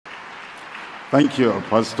Thank you,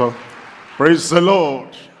 Pastor. Praise the Lord.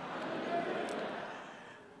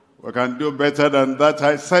 We can do better than that.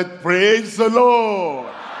 I said, praise the Lord.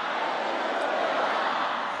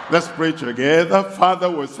 Let's pray together. Father,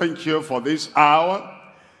 we thank you for this hour.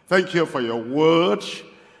 Thank you for your word.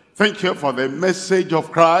 Thank you for the message of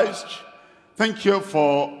Christ. Thank you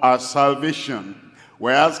for our salvation.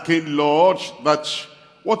 We're asking, Lord, that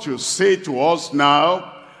what you say to us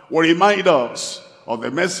now will remind us of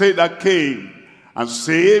the message that came and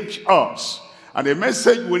saved us, and the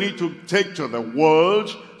message we need to take to the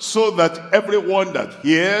world so that everyone that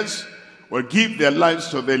hears will give their lives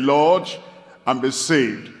to the Lord and be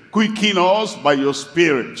saved. Quicken us by your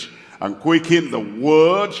Spirit and quicken the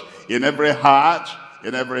word in every heart,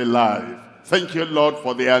 in every life. Thank you, Lord,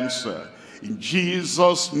 for the answer. In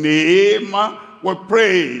Jesus' name we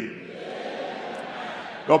pray.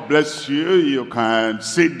 God bless you. You can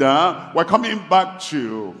sit down. We're coming back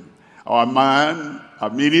to our man, our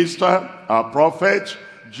minister, our prophet,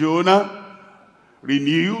 Jonah,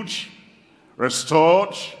 renewed,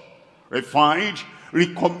 restored, refined,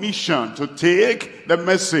 recommissioned to take the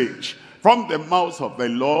message from the mouth of the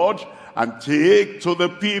Lord and take to the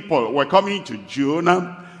people. We're coming to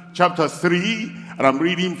Jonah chapter 3, and I'm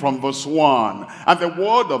reading from verse 1. And the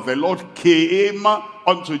word of the Lord came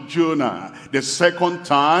unto Jonah the second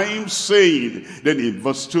time, saying, then in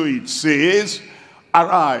verse 2 it says,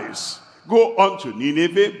 arise, go unto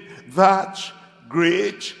Nineveh, that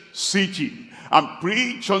great city, and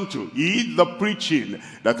preach unto it the preaching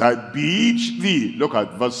that I bid thee. Look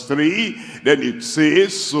at verse 3. Then it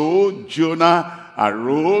says, so Jonah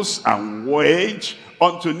arose and went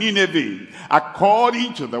unto Nineveh,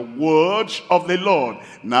 according to the word of the Lord.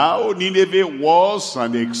 Now Nineveh was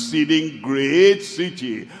an exceeding great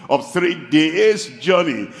city of 3 days'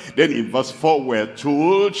 journey. Then in verse 4 we're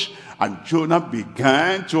told, and Jonah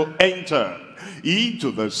began to enter into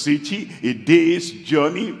the city a day's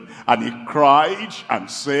journey, and he cried and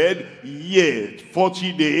said, yet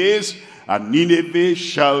 40 days, and Nineveh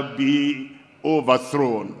shall be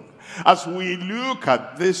overthrown. As we look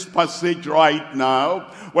at this passage right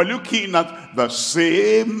now, we're looking at the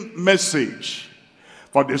same message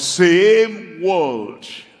for the same world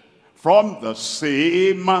from the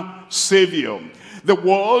same Savior. The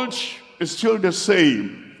world is still the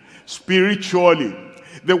same spiritually.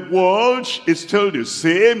 The world is still the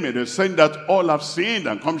same in the sense that all have sinned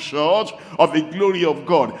and come short of the glory of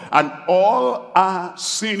God, and all are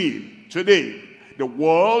sinning today. The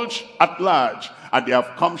world at large, and they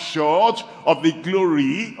have come short of the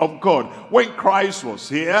glory of God. When Christ was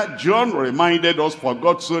here, John reminded us, for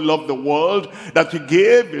God so loved the world that he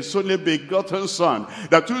gave his only begotten Son,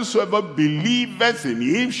 that whosoever believeth in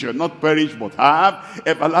him shall not perish but have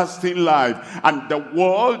everlasting life. And the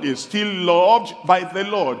world is still loved by the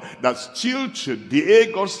Lord, that still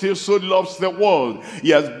today God still so loves the world. He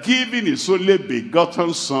has given his only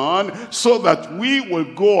begotten Son so that we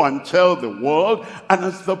will go and tell the world, and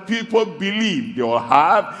as the people believe, they will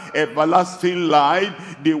have everlasting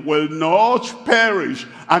life. They will not perish.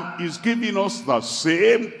 And he's giving us the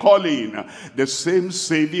same calling, the same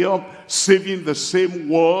Savior, saving the same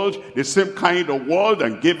world, the same kind of world,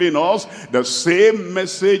 and giving us the same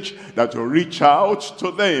message that will reach out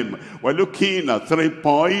to them. We're looking at 3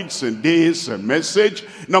 points in this message.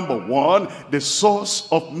 Number 1, the source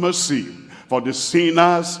of mercy for the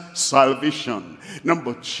sinner's salvation.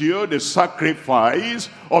 Number 2, the sacrifice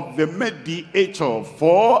of the mediator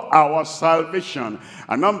for our salvation.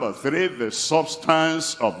 And number 3, the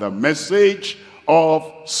substance of the message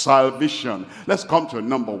of salvation. Let's come to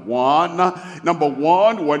number 1. Number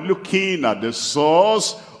 1, we're looking at the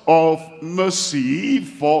source of mercy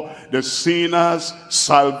for the sinner's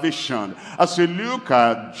salvation. As we look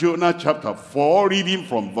at Jonah chapter 4, reading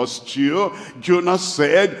from verse 2, Jonah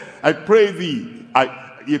said, I pray thee,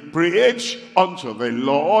 he prayed unto the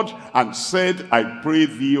Lord and said, I pray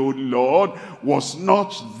thee, O Lord, was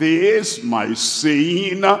not this my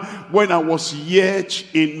saying when I was yet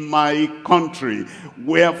in my country?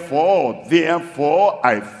 Wherefore, therefore,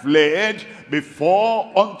 I fled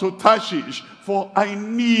before unto Tarshish, for I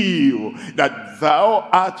knew that thou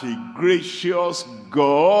art a gracious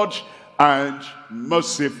God and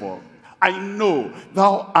merciful. I know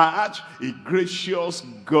thou art a gracious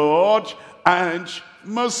God and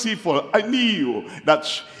merciful. I knew that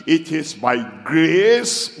it is by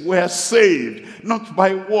grace we're saved, not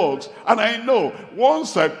by works. And I know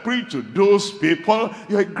once I preach to those people,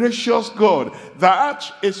 you're a gracious God.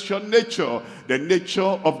 That is your nature. The nature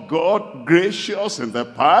of God, gracious in the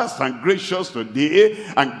past and gracious today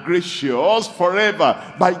and gracious forever.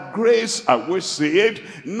 By grace are we saved,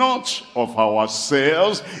 not of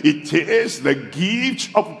ourselves. It is the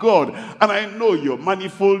gift of God. And I know your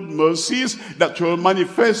manifold mercies, that your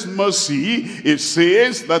manifest mercy, it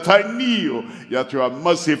says that I knew that you are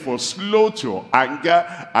merciful, slow to anger,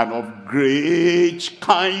 and of great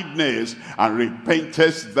kindness, and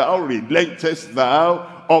relentest thou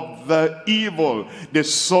of the evil. The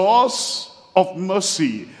source of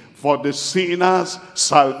mercy for the sinner's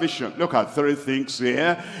salvation. Look at three things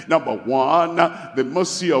here. Number one, the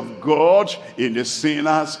mercy of God in the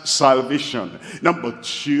sinner's salvation. Number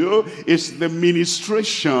two is the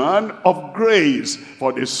ministration of grace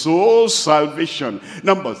for the soul's salvation.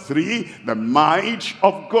 Number three, the might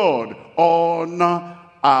of God on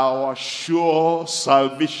our sure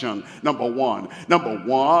salvation. Number one,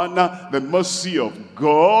 the mercy of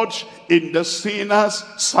God in the sinner's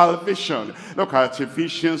salvation. Look at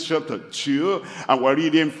Ephesians chapter 2, and we're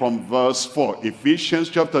reading from verse 4. Ephesians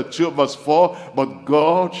chapter 2 verse 4. But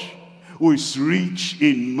God, who is rich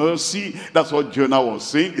in mercy, that's what Jonah was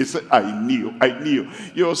saying. He said, I knew.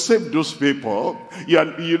 You saved those people. You are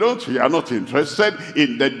not interested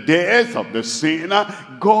in the death of the sinner.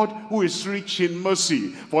 God, who is rich in mercy,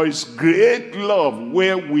 for his great love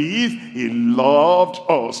wherewith he loved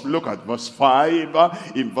us. Look at verse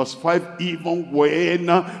 5. In verse 5, even when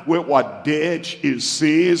we were dead in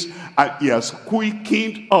sins, and he has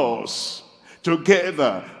quickened us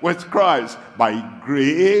together with Christ. By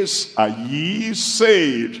grace are ye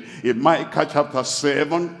saved. In Micah chapter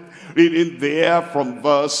 7, reading there from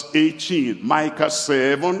verse 18. Micah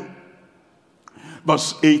 7,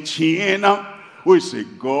 verse 18. Who is a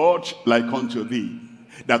God like unto thee,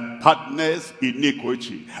 that pardoneth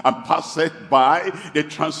iniquity, and passeth by the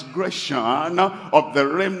transgression of the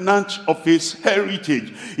remnant of his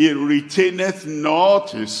heritage. He retaineth not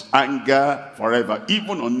his anger forever.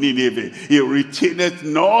 Even on Nineveh, he retaineth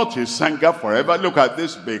not his anger forever. Look at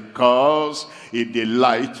this. Because he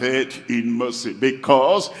delighted in mercy.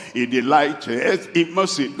 Because he delighted in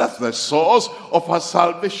mercy. That's the source of our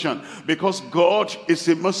salvation. Because God is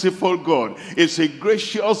a merciful God. It's a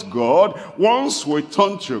gracious God. Once we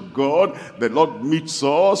turn to God, the Lord meets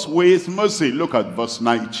us with mercy. Look at verse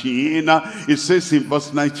 19. It says in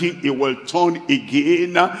verse 19, he will turn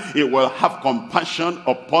again. He will have compassion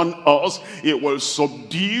upon us. He will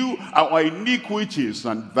subdue our iniquities,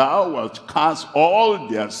 and thou wilt cast all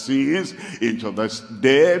their sins into the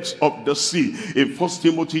depths of the sea. In 1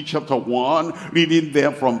 Timothy chapter 1, reading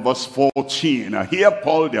there from verse 14. Here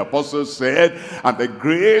Paul the apostle said, and the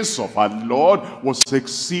grace of our Lord was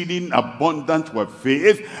exceeding abundant with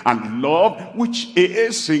faith and love, which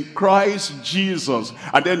is in Christ Jesus.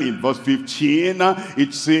 And then in verse 15,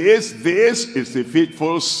 it says, this is a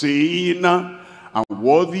faithful saying, and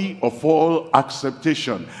worthy of all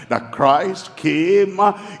acceptation, that Christ came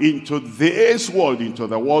into this world, into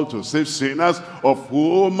the world, to save sinners, of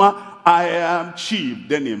whom I am chief.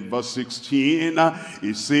 Then in verse 16,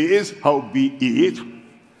 it says, howbeit,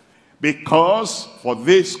 because for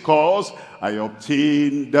this cause I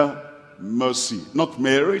obtained mercy. Not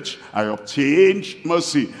marriage, I obtained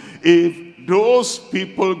mercy. If those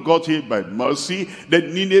people got it by mercy,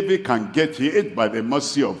 then Nineveh can get it by the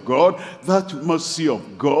mercy of God. That mercy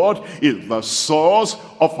of God is the source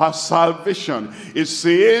of our salvation. It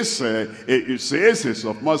says it's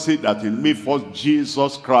of mercy that in me for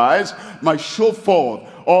Jesus Christ might show forth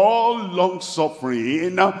all long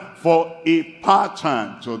suffering for a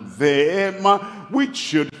pattern to them which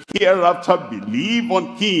should hereafter believe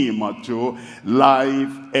on him to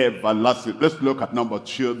life everlasting. Let's look at number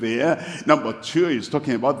 2 there. Number 2 is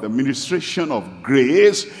talking about the ministration of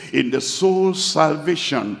grace in the soul's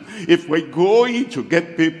salvation. If we're going to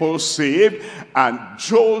get people saved and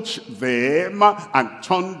jolt them and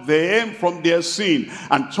turn them from their sin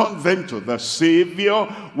and turn them to the Savior,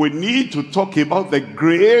 we need to talk about the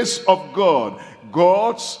grace of God.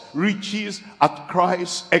 God's riches at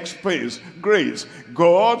Christ's expense. Grace,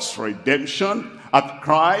 God's redemption at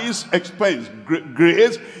Christ's expense.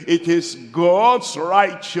 Grace, it is God's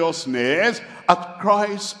righteousness at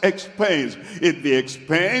Christ's expense. At the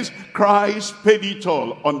expense, Christ paid it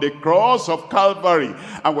all on the cross of Calvary.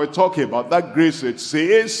 And we're talking about that grace. It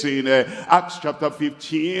says in Acts chapter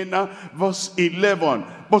 15, verse 11,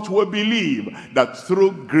 but we believe that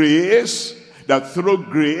through grace that through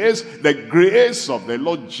grace, the grace of the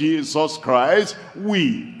Lord Jesus Christ,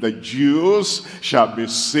 we, the Jews, shall be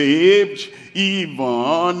saved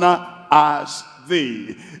even as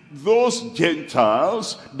they. Those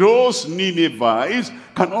Gentiles, those Ninevites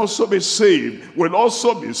can also be saved, will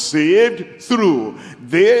also be saved through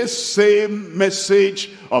this same message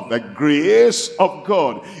of the grace of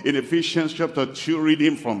God. In Ephesians chapter 2,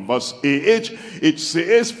 reading from verse 8, it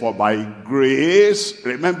says, for by grace,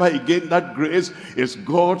 remember again that grace is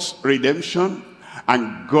God's redemption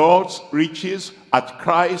and God's riches at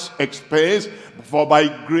Christ's expense. For by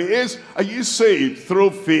grace are you saved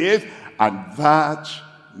through faith, and that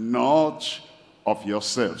not of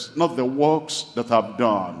yourselves, not the works that I've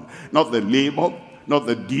done, not the labor, not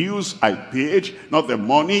the dues I paid, not the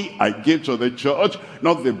money I gave to the church,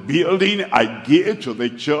 not the building I gave to the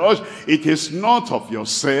church. It is not of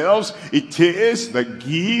yourselves, it is the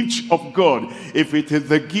gift of God. If it is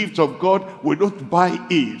the gift of God, we don't buy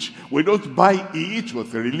it. We don't buy it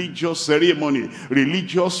with religious ceremony,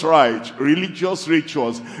 religious rites, religious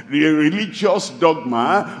rituals, religious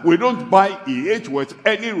dogma. We don't buy it with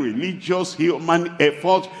any religious human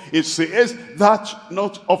effort. It says that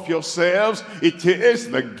not of yourselves, it is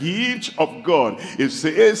the gift of God. It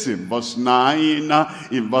says in verse 9,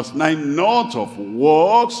 not of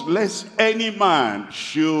works, lest any man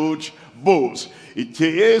should boast. It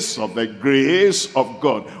is of the grace of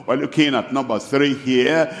God. We're looking at number 3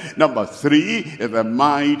 here. Number 3 is the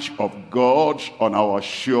might of God on our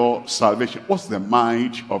sure salvation. What's the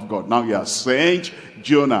might of God? Now you are sent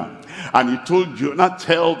Jonah, and he told Jonah,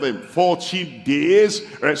 tell them 40 days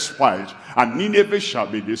respite, and Nineveh shall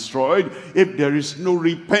be destroyed if there is no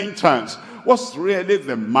repentance. What's really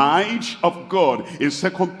the might of God? In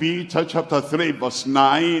 2 Peter chapter 3 verse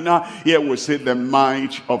 9, here we see the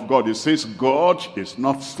might of God. It says, God is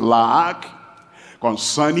not slack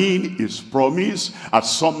concerning his promise, as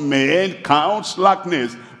some men count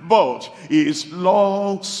slackness, but he is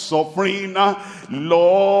long-suffering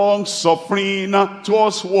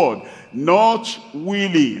towards what? Not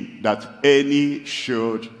willing that any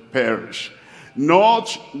should perish.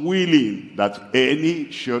 Not willing that any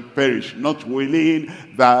should perish. Not willing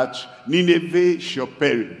that Nineveh should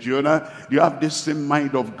perish. Jonah, you have the same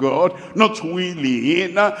mind of God. Not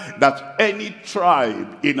willing that any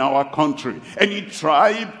tribe in our country, any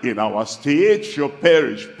tribe in our state should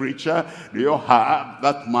perish. Preacher, do you have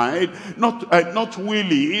that mind? Not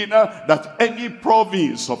willing that any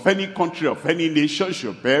province of any country, of any nation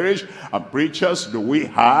should perish. And preachers, do we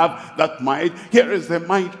have that mind? Here is the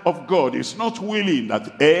might of God. It's not willing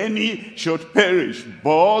that any should perish,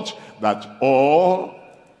 but that all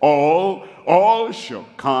shall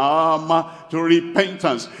come to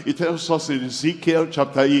repentance. It tells us in Ezekiel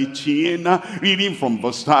chapter 18, reading from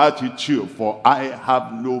verse 32, for I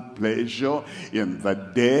have no pleasure in the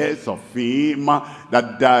death of him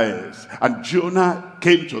that dies. And Jonah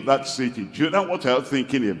came to that city. Jonah, what are you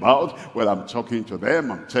thinking about? Well, I'm talking to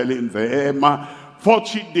them, I'm telling them,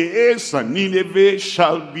 40 days and Nineveh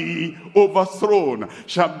shall be overthrown,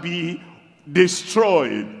 shall be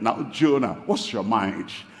destroyed. Now, Jonah, what's your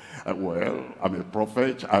mind? Well, I'm a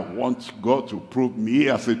prophet. I want God to prove me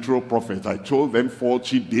as a true prophet. I told them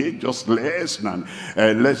 40 days, just less than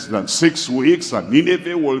 6 weeks, and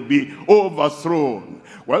Nineveh will be overthrown.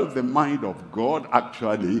 Well, the mind of God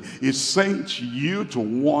actually is sent you to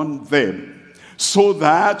warn them, so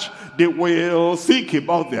that they will think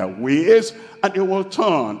about their ways, and they will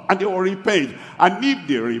turn, and they will repent. And if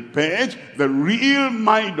they repent, the real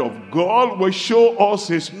mind of God will show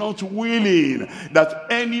us is not willing that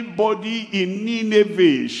anybody in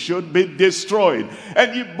Nineveh should be destroyed.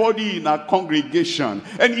 Anybody in our congregation,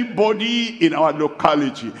 anybody in our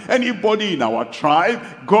locality, anybody in our tribe,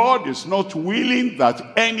 God is not willing that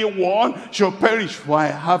anyone should perish. For I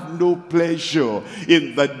have no pleasure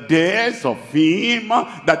in the death of him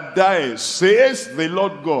that dies, says the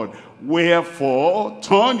Lord God. Wherefore,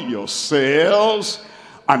 turn yourselves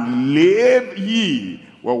and live ye.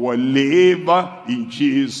 We will live in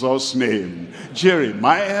Jesus' name.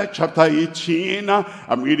 Jeremiah chapter 18,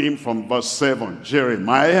 I'm reading from verse 7.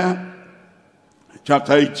 Jeremiah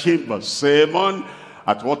chapter 18 verse 7.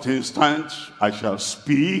 At what instant I shall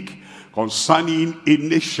speak concerning a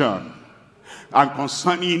nation and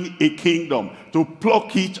concerning a kingdom, to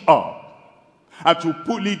pluck it up and to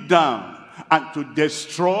pull it down and to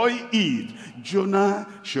destroy it. Jonah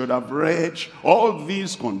should have read all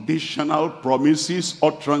these conditional promises,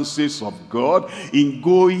 utterances of God in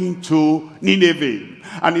going to Nineveh.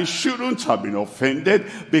 And he shouldn't have been offended,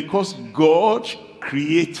 because God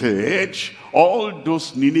created all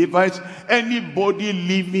those Ninevites, anybody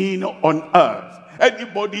living on earth,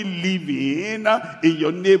 Anybody living in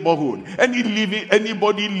your neighborhood,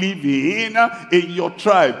 anybody living in your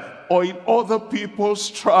tribe or in other people's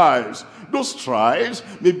tribes. Those tribes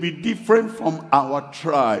may be different from our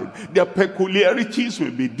tribe. Their peculiarities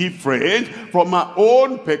will be different from our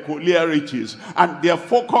own peculiarities. And their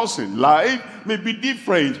focus in life may be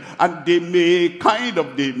different. And they may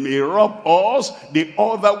rub us the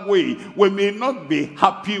other way. We may not be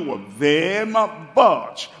happy with them,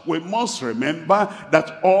 but we must remember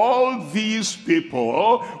that all these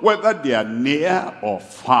people, whether they are near or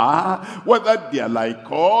far, whether they are like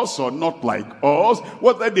us or not like us,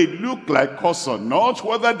 whether they look like us or not,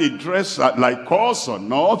 whether they dress like us or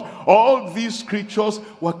not, all these creatures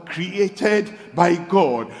were created by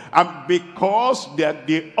God. And because they are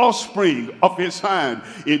the offspring of his hand,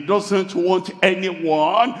 he doesn't want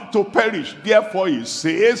anyone to perish. Therefore he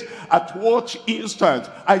says, at what instant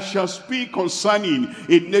I shall speak concerning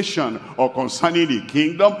a nation or concerning a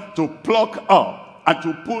kingdom, to pluck up and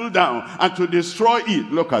to pull down and to destroy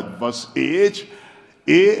it. Look at verse 8.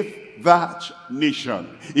 If that nation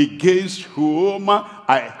against whom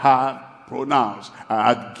I have pronounced,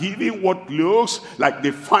 I had given what looks like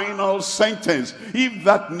the final sentence, if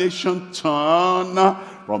that nation turn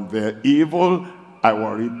from their evil, I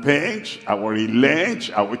will repent, I will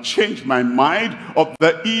relent, I will change my mind of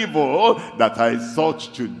the evil that I thought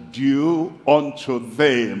to do unto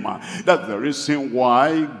them. That's the reason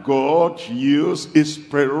why God used his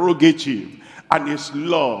prerogative and his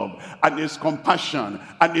love and his compassion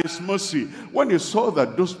and his mercy. When he saw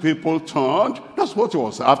that those people turned, that's what he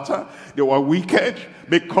was after. They were wicked.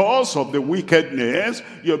 Because of the wickedness,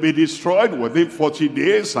 you'll be destroyed within 40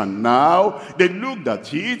 days. And now they looked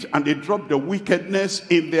at it and they dropped the wickedness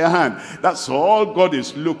in their hand. That's all God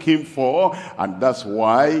is looking for. And that's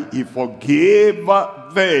why he forgave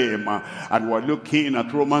them. And we're looking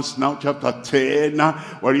at Romans now chapter 10.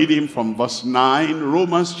 We're reading from verse 9.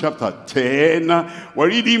 Romans chapter 10. We're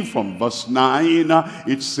reading from verse 9.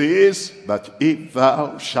 It says that if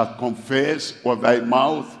thou shalt confess with thy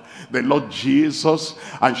mouth the Lord Jesus,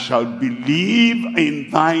 and shall believe in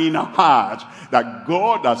thine heart that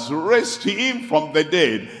God has raised him from the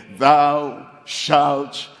dead, thou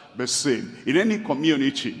shalt be saved. In any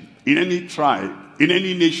community, in any tribe, in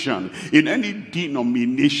any nation, in any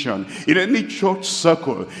denomination, in any church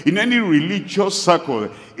circle, in any religious circle,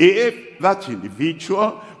 if that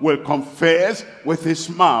individual will confess with his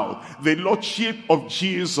mouth the lordship of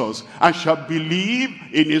Jesus and shall believe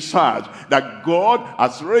in his heart that God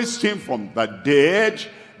has raised him from the dead,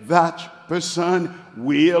 that person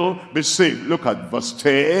will be saved. Look at verse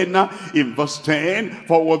 10. In verse 10,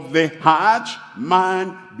 for with the heart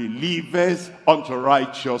man believeth unto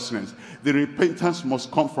righteousness. The repentance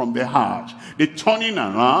must come from the heart. The turning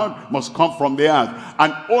around must come from the heart.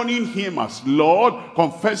 And owning him as Lord,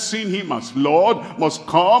 confessing him as Lord, must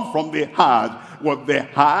come from the heart. With the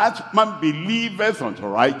heart man believeth unto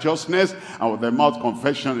righteousness, and with the mouth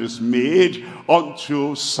confession is made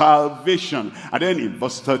unto salvation. And then in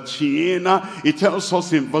verse 13, it tells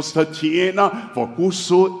us in verse 13, for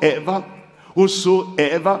whosoever,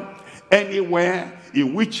 anywhere,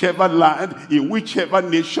 in whichever land, in whichever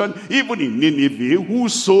nation, even in Nineveh,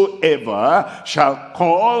 whosoever shall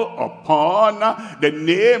call upon the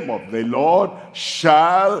name of the Lord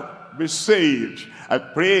shall be saved. I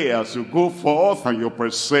pray as you go forth and you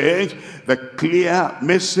present the clear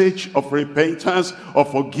message of repentance, of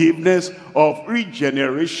forgiveness, of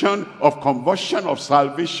regeneration, of conversion, of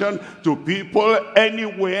salvation to people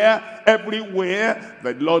anywhere, everywhere,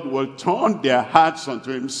 the Lord will turn their hearts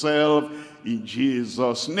unto himself in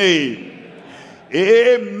Jesus' name.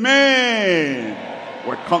 Amen.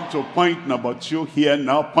 We come to point number 2 here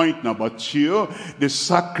now. Point number 2, the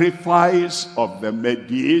sacrifice of the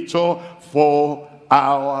mediator for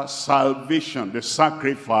our salvation. The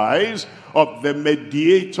sacrifice of the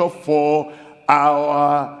mediator for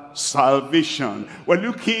our salvation. We're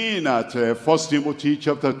looking at 1 Timothy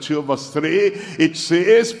chapter 2 verse 3. It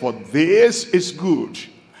says, for this is good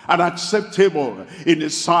and acceptable in the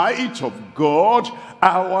sight of God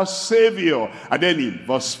our Savior. And then in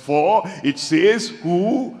verse 4 it says,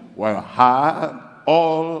 who will have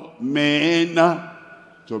all men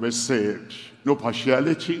to be saved. No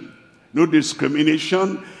partiality, no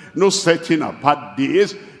discrimination, no setting apart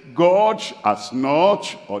days. God has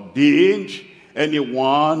not ordained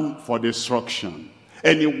anyone for destruction,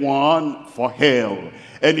 anyone for hell,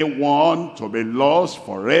 anyone to be lost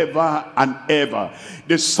forever and ever.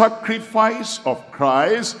 The sacrifice of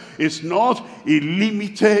Christ is not a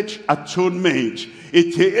limited atonement.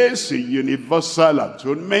 It is a universal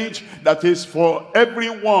atonement that is for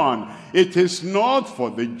everyone. It is not for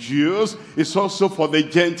the Jews, it's also for the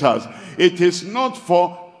Gentiles. It is not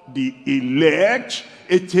for the elect,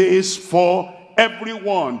 it is for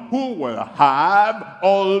everyone who will have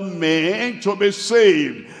all men to be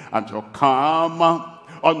saved and to come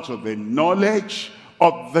unto the knowledge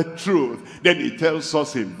of the truth. Then it tells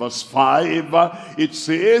us in verse 5, it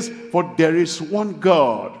says, for there is one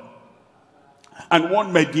God and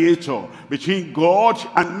one mediator between God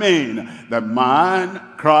and men, the man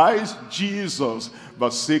Christ Jesus.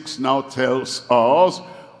 Verse 6 now tells us,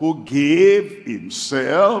 who gave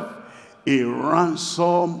himself a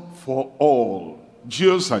ransom for all,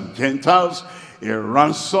 Jews and Gentiles, a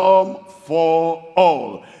ransom for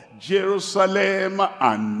all. Jerusalem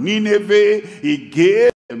and Nineveh, he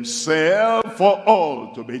gave himself for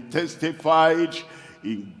all to be testified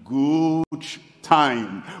in good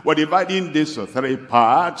time. We're dividing this to 3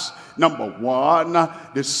 parts. Number 1,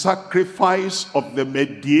 the sacrifice of the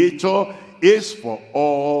mediator is for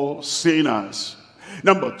all sinners.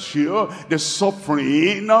 Number 2, the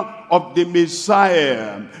suffering of the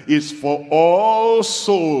Messiah is for all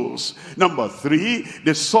souls. Number 3,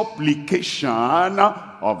 the supplication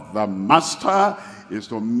of the Master is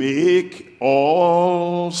to make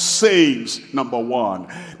all saints. Number 1,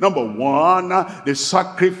 the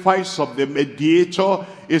sacrifice of the mediator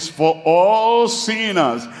is for all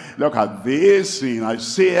sinners. Look at this in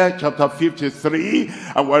Isaiah chapter 53,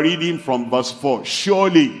 and we're reading from verse 4.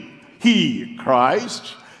 Surely he,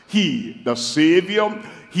 Christ, he, the Savior,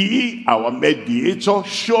 he, our mediator,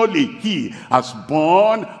 surely he has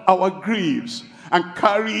borne our griefs and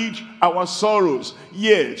carried our sorrows.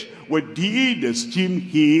 Yet we did esteem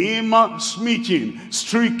him smitten,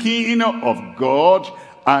 stricken of God,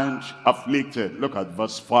 and afflicted. Look at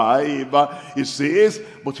verse 5. It says,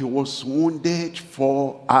 but he was wounded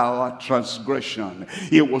for our transgression.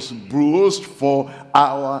 He was bruised for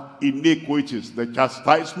our iniquities. The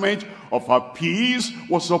chastisement of our peace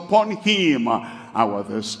was upon him, and with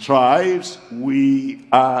the stripes we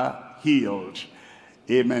are healed.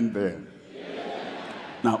 Amen then.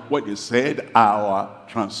 Now, when you said our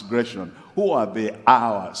transgression, who are the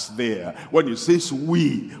ours there? When it says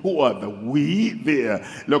we, who are the we there?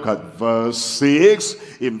 Look at verse 6.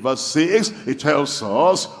 In verse 6, it tells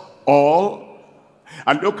us all.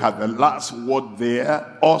 And look at the last word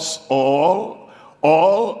there, us all.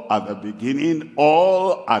 All at the beginning,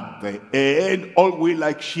 all at the end. All we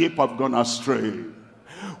like sheep have gone astray.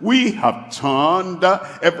 We have turned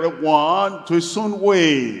everyone to his own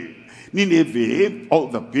way. Nineveh, all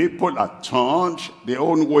the people had turned their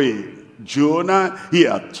own way. Jonah, he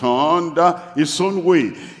had turned his own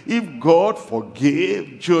way. If God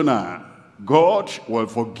forgave Jonah, God will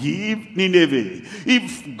forgive Nineveh.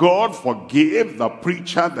 If God forgave the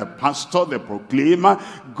preacher, the pastor, the proclaimer,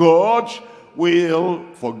 God will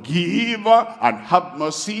forgive and have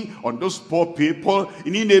mercy on those poor people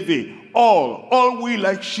in Nineveh. All we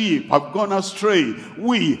like sheep have gone astray.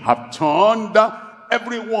 We have turned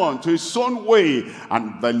everyone to his own way,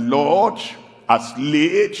 and the Lord has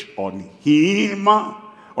laid on him,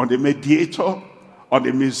 on the mediator, on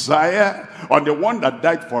the Messiah, on the one that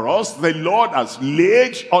died for us. The Lord has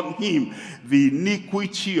laid on him the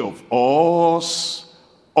iniquity of us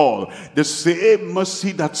all. The same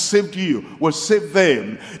mercy that saved you will save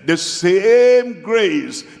them. The same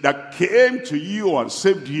grace that came to you and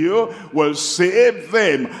saved you will save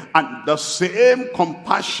them. And the same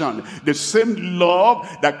compassion, the same love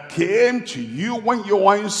that came to you when you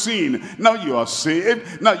were in sin, now you are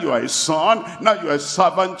saved, now you are a son, now you are a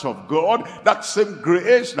servant of God. That same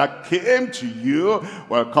grace that came to you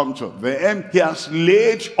will come to them. He has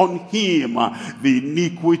laid on him the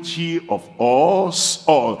iniquity of us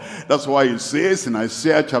all. That's why it says in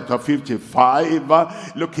Isaiah chapter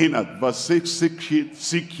 55, looking at verse 6,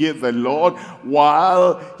 seek ye the Lord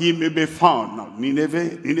while he may be found. Now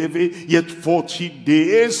Nineveh, yet 40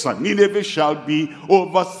 days, and Nineveh shall be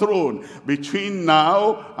overthrown. Between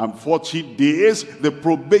now and 40 days, the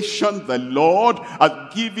probation the Lord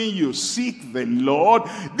has given you. Seek the Lord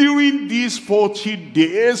during these 40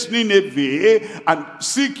 days, Nineveh, and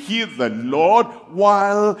seek ye the Lord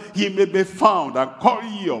while he may be found, and call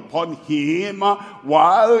ye upon him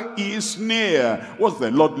while he is near. What's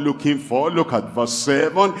the Lord looking for? Look at verse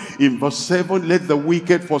 7. In verse 7, let the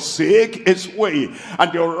wicked forsake his way,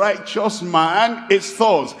 and the righteous man his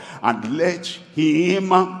thoughts, and let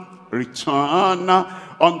him return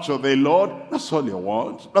unto the Lord. That's all he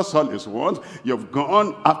wants. That's all he wants. You've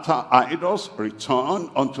gone after idols, return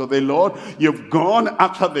unto the Lord. You've gone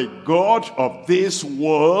after the God of this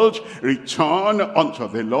world, return unto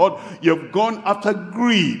the Lord. You've gone after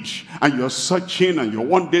greed, and you're searching, and you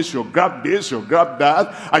want this, you grab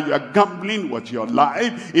that, and you're gambling with your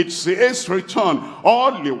life. It says return.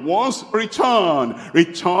 All he wants, return.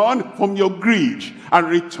 Return from your greed, and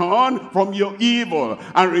return from your evil,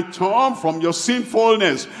 and return from your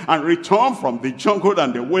sinfulness, and return from the jungle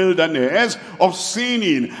and the wilderness of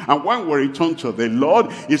sinning. And when we return to the Lord,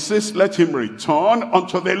 it says let him return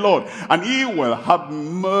unto the Lord, and he will have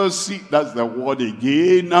mercy. That's the word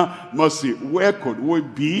again, mercy. Where could we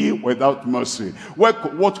be without mercy?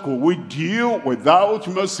 What could we do without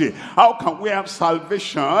mercy? How can we have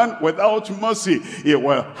salvation without mercy? He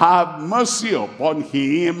will have mercy upon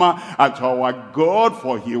him and to our God,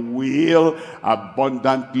 for he will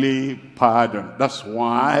abundantly pardon. That's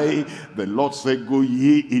why the Lord said, go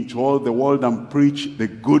ye into all the world and preach the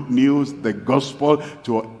good news, the gospel,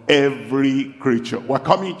 to every creature. We're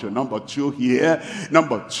coming to number 2 here.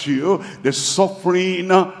 Number 2, the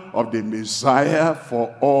suffering of the Messiah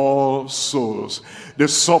for all souls. The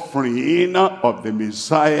suffering of the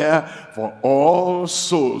Messiah for all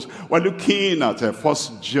souls. We're looking at 1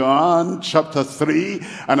 John chapter 3,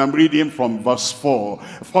 and I'm reading from verse 4.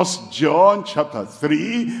 1 John chapter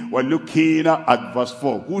 3, we're looking at verse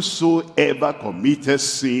 4. Whosoever committeth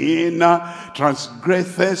sin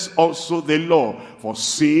transgresseth also the law, for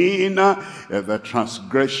sin is the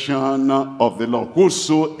transgression of the law.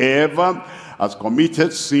 Whosoever has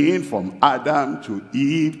committed sin, from Adam to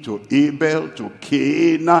Eve to Abel to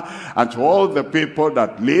Cain, and to all the people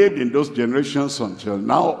that lived in those generations until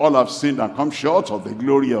now, all have sinned and come short of the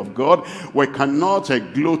glory of God. We cannot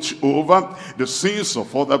gloat over the sins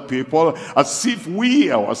of other people as if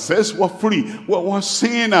we ourselves were free. We were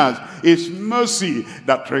sinners. It's mercy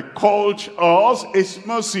that recalled us. It's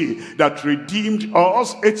mercy that redeemed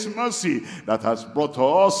us. It's mercy that has brought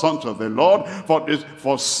us unto the Lord.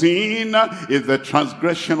 For sin is the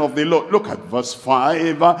transgression of the law. Look at verse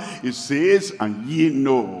 5. It says, and ye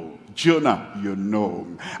know. Jonah, you know.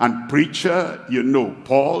 And preacher, you know.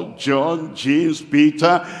 Paul, John, James,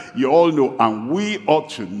 Peter, you all know. And we ought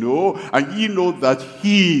to know. And ye know that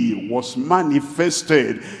he was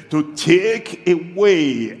manifested to take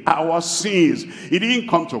away our sins. He didn't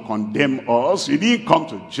come to condemn us. He didn't come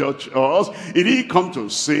to judge us. He didn't come to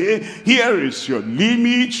say, here is your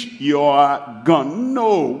limit, you are gone.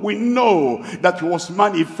 No, we know that he was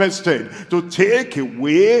manifested to take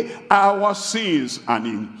away our sins. And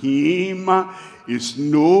in him is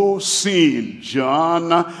no sin.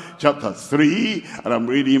 John chapter 3, and I'm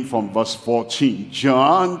reading from verse 14.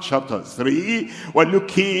 John chapter 3, we're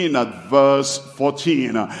looking at verse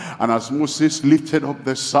 14. And as Moses lifted up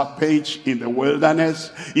the serpent in the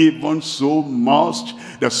wilderness, even so must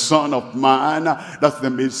the Son of Man, that's the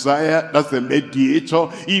Messiah, that's the mediator,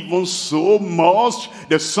 even so must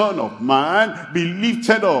the Son of Man be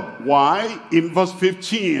lifted up. Why? In verse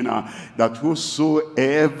 15, that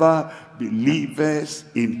whosoever believers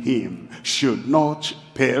in him should not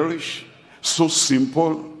perish. So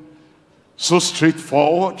simple, so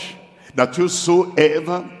straightforward, that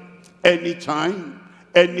whosoever, anytime,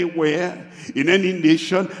 anywhere, in any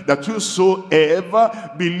nation, that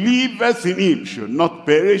whosoever believers in him should not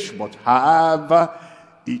perish but have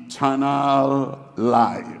eternal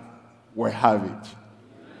life. We have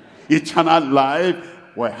it. Eternal life,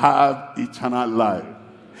 we have eternal life.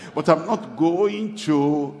 But I'm not going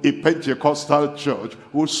to a Pentecostal church,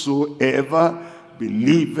 whosoever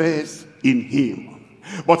believeth in him.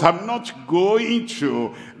 But I'm not going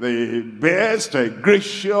to the best,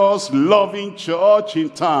 gracious, loving church in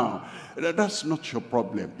town. That's not your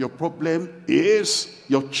problem. Your problem is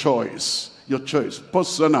your choice. Your choice,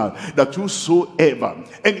 personal, that whosoever,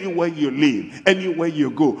 anywhere you live, anywhere you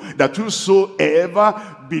go, that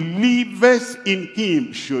whosoever believeth in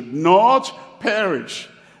him should not perish.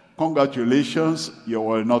 Congratulations, you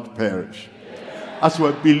will not perish. As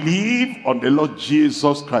we believe on the Lord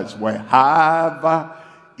Jesus Christ, we have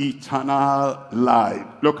eternal life.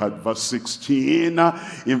 Look at verse 16.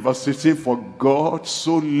 In verse 16, for God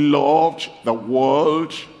so loved the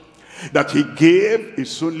world that he gave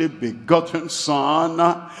his only begotten Son,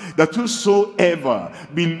 that whosoever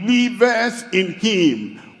believeth in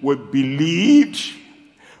him will believe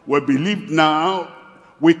now.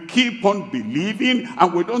 We keep on believing,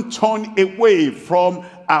 and we don't turn away from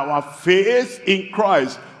our faith in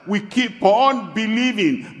Christ. We keep on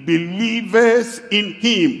believing. Believers in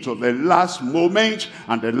him to the last moment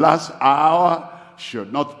and the last hour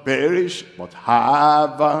should not perish but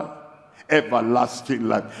have everlasting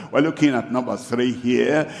life. We're looking at number 3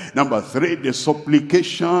 here. Number 3, the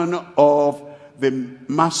supplication of the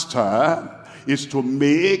master is to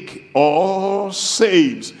make all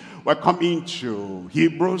saints. We're coming to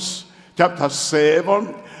Hebrews chapter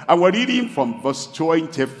 7, and we're reading from verse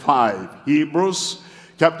 25. Hebrews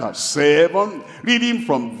chapter 7, reading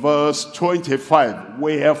from verse 25.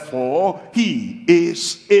 Wherefore he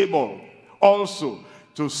is able also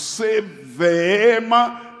to save them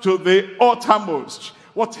to the uttermost.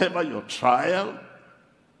 Whatever your trial,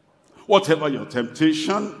 whatever your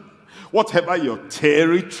temptation, whatever your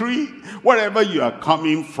territory, wherever you are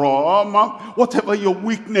coming from, whatever your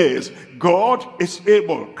weakness, God is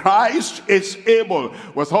able. Christ is able.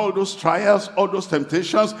 With all those trials, all those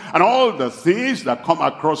temptations, and all the things that come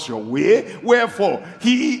across your way, wherefore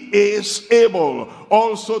he is able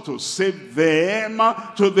also to save them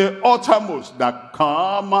to the uttermost that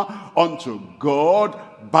come unto God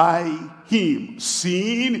by him,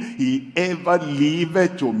 seeing he ever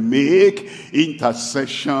liveth to make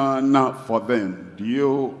intercession for them. Do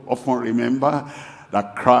you often remember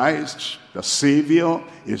that Christ, the Savior,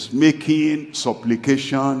 is making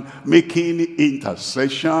supplication, making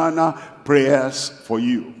intercession, prayers for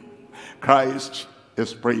you? Christ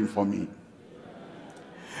is praying for me.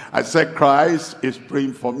 I said Christ is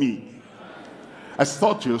praying for me. I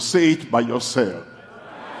thought you say it by yourself.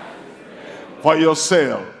 For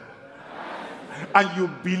yourself. And you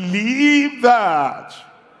believe that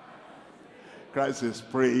Christ is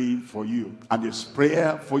praying for you, and his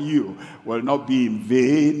prayer for you will not be in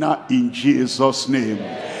vain in Jesus' name.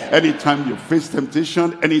 Anytime you face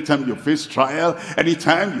temptation, anytime you face trial,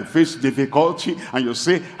 anytime you face difficulty, and you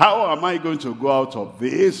say, how am I going to go out of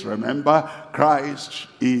this? Remember, Christ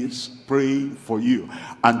is praying for you.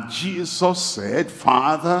 And Jesus said,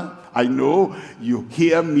 Father, I know you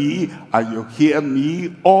hear me, and you hear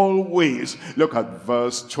me always. Look at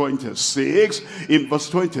verse 26. In verse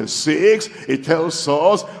 26, it tells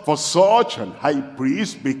us, for such an high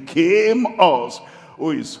priest became us,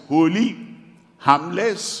 who is holy,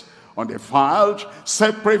 harmless, undefiled,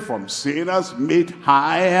 separate from sinners, made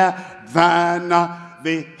higher than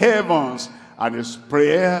the heavens. And his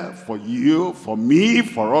prayer for you, for me,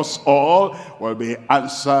 for us all will be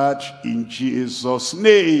answered in Jesus'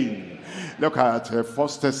 name. Look at 1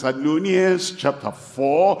 Thessalonians chapter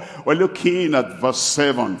 4. We're looking at verse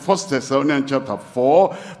 7. 1 Thessalonians chapter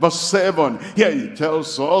 4, verse 7. Here he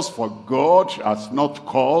tells us, for God has not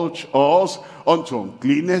called us unto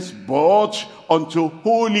uncleanness, but unto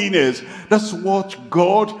holiness. That's what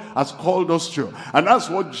God has called us to. And that's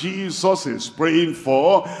what Jesus is praying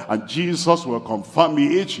for. And Jesus will confirm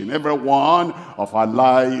it in every one of our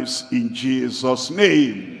lives in Jesus'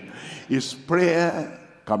 name. His prayer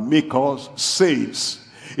can make us saints.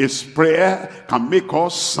 His prayer can make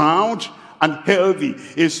us sound and healthy.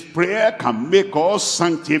 His prayer can make us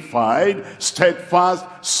sanctified, steadfast,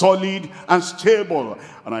 solid, and stable.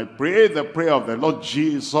 And I pray the prayer of the Lord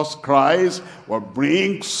Jesus Christ will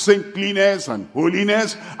bring saintliness and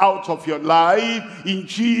holiness out of your life in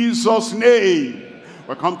Jesus' name.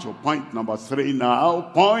 We come to point number 3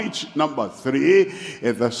 now. Point number 3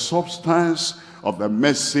 is the substance of the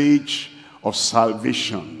message of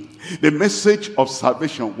salvation. The message of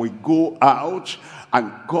salvation will go out,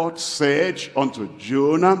 and God said unto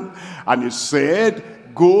Jonah, and he said,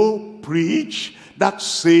 go preach that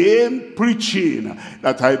same preaching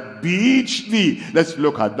that I bid thee. Let's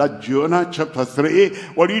look at that, Jonah chapter 3.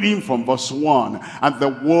 We're reading from verse 1. And the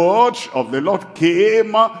word of the Lord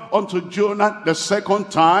came unto Jonah the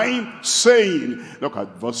second time, saying, look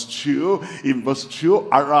at verse 2. In verse 2,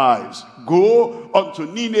 arise, go unto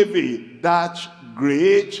Nineveh, that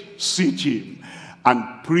great city,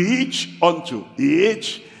 and preach unto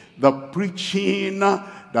it the preaching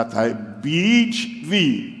that I bid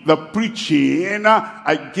thee, the preaching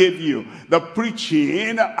I gave you, the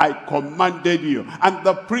preaching I commanded you, and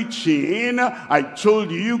the preaching I told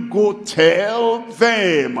you, go tell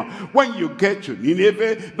them. When you get to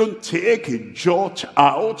Nineveh, don't take a jot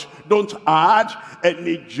out, don't add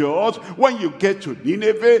any jot. When you get to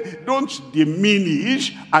Nineveh, don't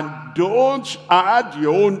diminish and don't add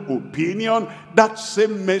your own opinion. That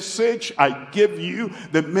same message I gave you,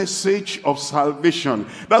 the message of salvation.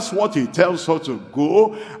 That's what he tells us to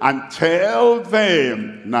go and tell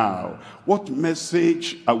them. Now, what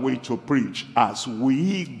message are we to preach as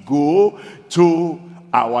we go to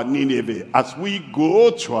our Nineveh, as we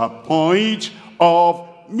go to a point of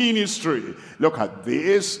ministry? Look at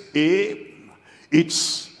this.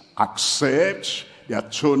 It's accept the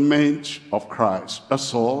atonement of Christ.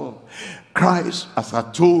 That's all. Christ has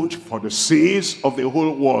atoned for the sins of the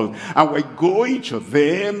whole world. And we're going to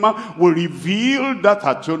them, we reveal that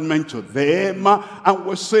atonement to them, and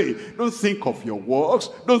we say, don't think of your works,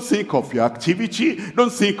 don't think of your activity,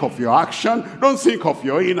 don't think of your action, don't think of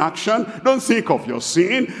your inaction, don't think of your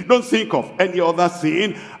sin, don't think of any other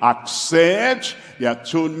thing. Accept the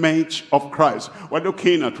atonement of Christ. We're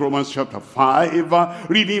looking at Romans chapter 5,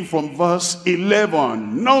 reading from verse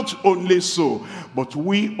 11. Not only so, but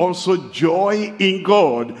we also joy in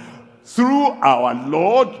God through our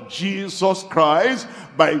Lord Jesus Christ,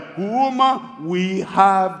 by whom we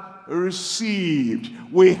have received,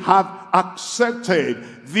 we have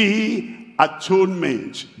accepted the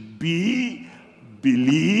atonement.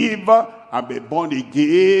 Believe and be born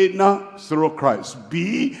again through Christ.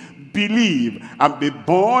 Believe and be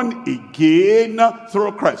born again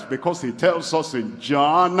through Christ, because he tells us in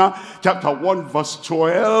John chapter 1 verse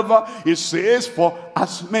 12, it says, for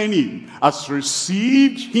as many as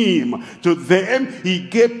received him, to them he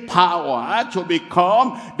gave power to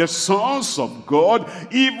become the sons of God,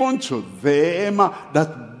 even to them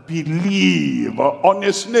that believe on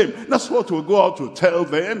his name. That's what we'll go out to tell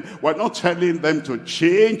them. We're not telling them to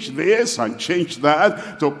change this and change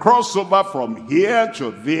that, to cross over from here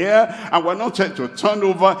to there, and we're not telling to turn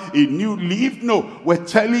over a new leaf. No, we're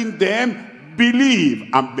telling them, believe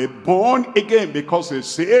and be born again, because it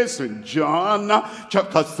says in John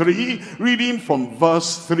chapter 3, reading from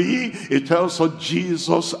verse 3, it tells us,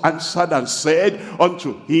 Jesus answered and said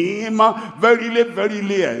unto him, verily,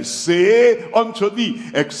 verily, I say unto thee,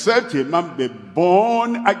 except a man be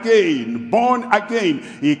born again,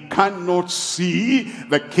 he cannot see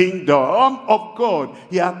the kingdom of God.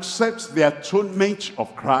 He accepts the atonement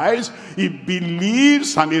of Christ, he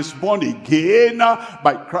believes and is born again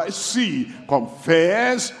by Christ. See,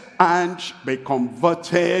 confess and be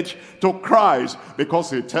converted to Christ,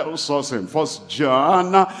 because it tells us in 1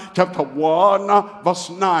 John chapter 1 verse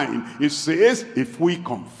 9, it says, if we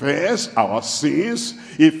confess our sins,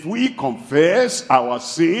 if we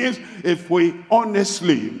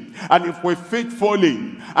honestly, and if we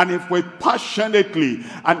faithfully, and if we passionately,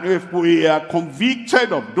 and if we are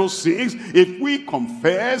convicted of those things, if we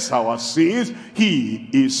confess our sins, he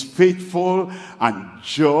is faithful and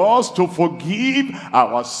just to forgive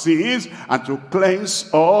our sins and to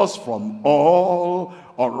cleanse us from all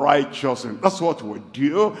unrighteousness. That's what we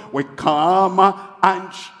do. We come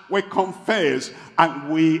and we confess, and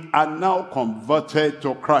we are now converted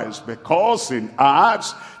to Christ, because in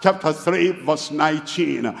Acts chapter 3 verse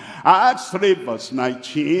 19, Acts 3 verse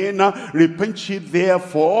 19, repent ye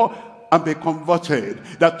therefore and be converted,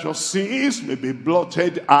 that your sins may be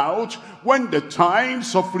blotted out, when the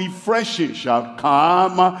times of refreshing shall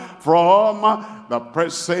come from the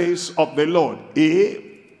presence of the Lord.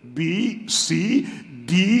 A, B, C,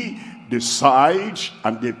 D, decide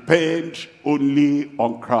and depend only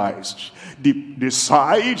on Christ.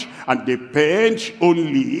 Decide and depend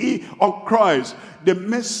only on Christ. The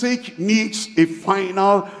message needs a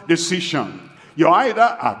final decision. You either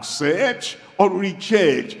accept or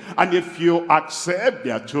reject. And if you accept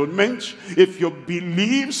the atonement, if you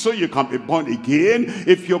believe so you can be born again,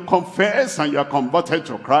 if you confess and you are converted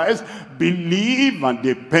to Christ, believe and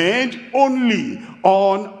depend only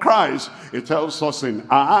on Christ. It tells us in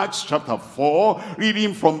Acts chapter 4,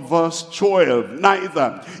 reading from verse 12,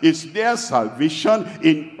 neither is there salvation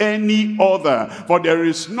in any other, for there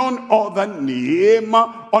is none other name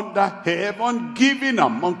under heaven given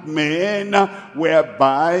among men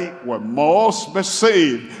whereby we must be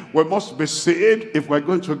saved. We must be saved if we're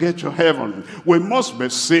going to get to heaven. We must be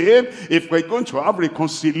saved if we're going to have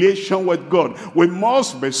reconciliation with God. We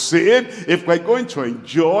must be saved if we're going to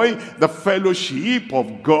enjoy the fellowship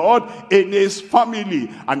of God in his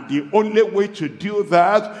family. And the only way to do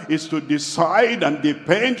that is to decide and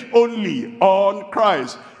depend only on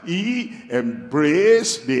Christ. He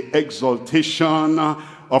embraced the exaltation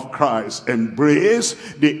of Christ. Embrace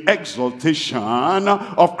the exaltation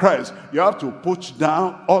of Christ. You have to put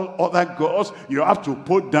down all other gods. You have to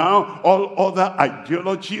put down all other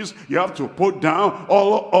ideologies. You have to put down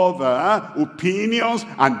all other opinions.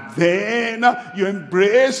 And then you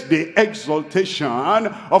embrace the exaltation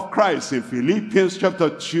of Christ. In Philippians chapter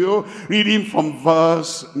 2, reading from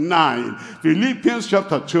verse 9. Philippians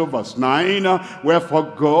chapter 2 verse 9.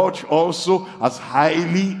 Wherefore God also has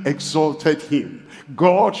highly exalted him.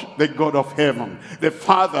 God, the God of heaven, the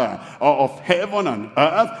Father of heaven and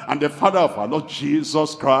earth, and the Father of our Lord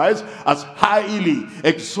Jesus Christ, has highly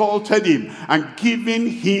exalted him and given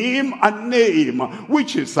him a name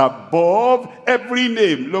which is above every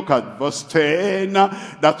name. Look at verse 10,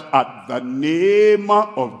 that at the name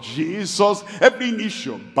of Jesus, every knee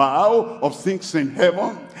shall bow, of things in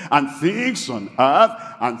heaven and things on earth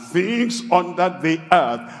and things under the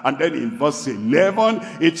earth. And then in verse 11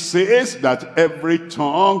 it says that every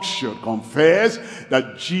tongue should confess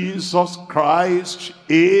that Jesus Christ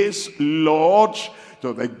is Lord,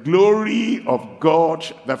 to the glory of God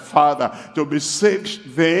the Father. To be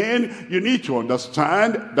saved, then, you need to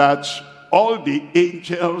understand that all the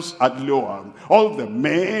angels are lower, all the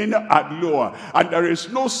men are lower, and there is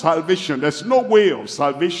no salvation, there's no way of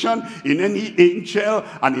salvation in any angel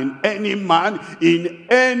and in any man, in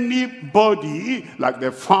anybody, like the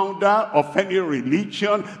founder of any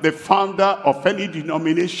religion, the founder of any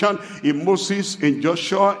denomination, in Moses, in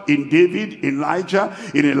Joshua, in David, in Elijah,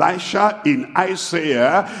 in Elisha, in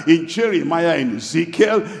Isaiah, in Jeremiah, in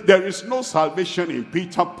Ezekiel. There is no salvation in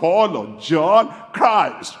Peter, Paul, or John.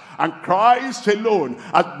 Christ, and Christ alone,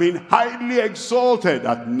 has been highly exalted,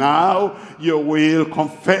 that now you will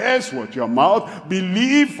confess with your mouth,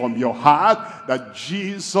 believe from your heart that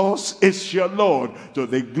Jesus is your Lord, to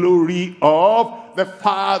the glory of the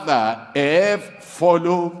Father.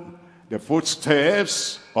 Follow the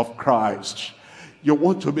footsteps of Christ. You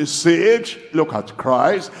want to be saved? Look at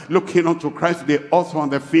Christ. Looking unto Christ, the author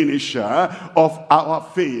and the finisher of our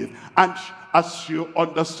faith. And as you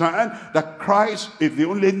understand that Christ is the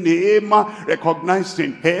only name recognized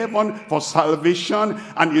in heaven for salvation,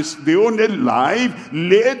 and is the only life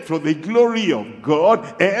led to the glory of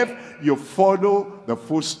God, you follow the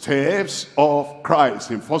footsteps of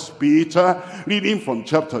Christ. In 1 Peter, reading from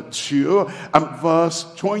chapter 2 and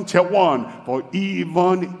verse 21, for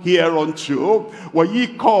even hereunto were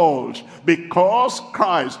ye called, because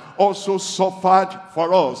Christ also suffered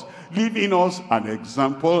for us, leaving us an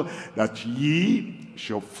example that ye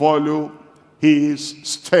should follow his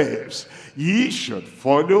steps. Ye should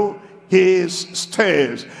follow his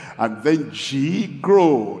steps, and then ye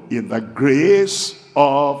grow in the grace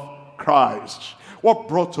of Christ. What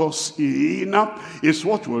brought us in is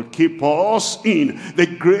what will keep us in. The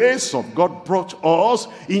grace of God brought us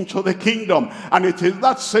into the kingdom, and it is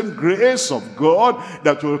that same grace of God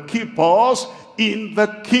that will keep us in the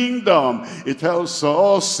kingdom. It tells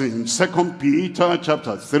us in 2 Peter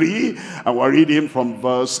chapter 3, and we're reading from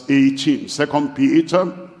verse 18. 2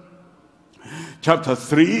 Peter chapter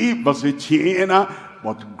 3 verse 18,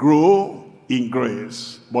 but grow in grace,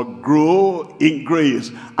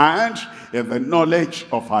 and in the knowledge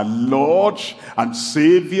of our Lord and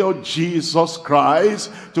Savior Jesus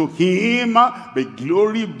Christ. To him be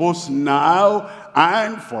glory both now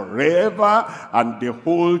and forever. And the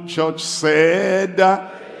whole church said,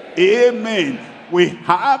 Amen. We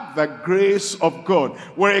have the grace of God.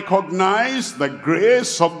 We recognize the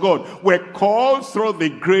grace of God. We're called through the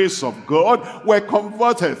grace of God. We're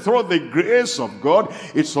converted through the grace of God.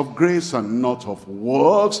 It's of grace and not of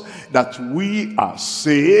works that we are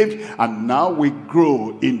saved. And now we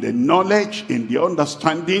grow in the knowledge, in the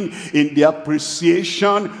understanding, in the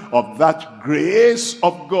appreciation of that grace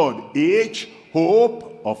of God. Each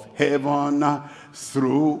hope of heaven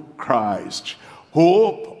through Christ.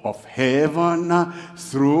 Hope of heaven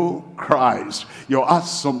through Christ. You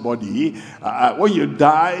ask somebody, when you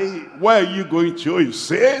die, where are you going to? He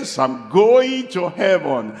says, I'm going to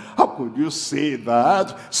heaven. How could you say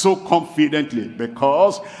that so confidently?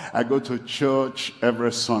 Because I go to church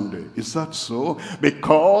every Sunday. Is that so?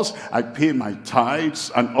 Because I pay my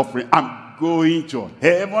tithes and offering. I'm going to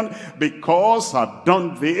heaven because I've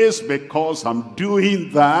done this, because I'm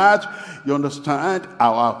doing that. You understand?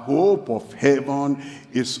 Our hope of heaven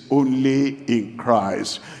is only in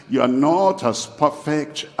Christ. You are not as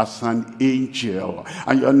perfect as an angel,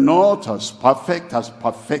 and you're not as perfect as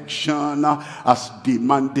perfection as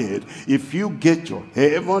demanded. If you get to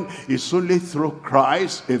heaven, it's only through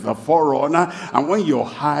Christ is the forerunner. And when you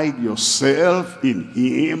hide yourself in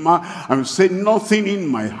him and say, nothing in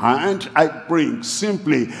my hand I bring,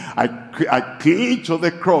 simply I cling to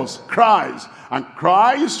the cross, Christ, and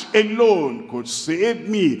Christ alone could save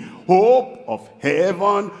me. Hope of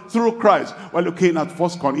heaven through Christ. We're looking at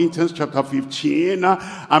 1 Corinthians chapter 15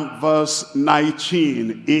 and verse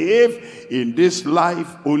 19. If in this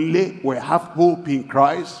life only we have hope in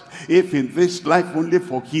Christ, if in this life only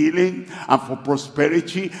for healing and for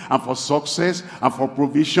prosperity and for success and for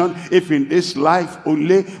provision, if in this life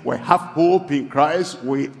only we have hope in Christ,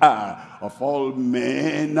 we are of all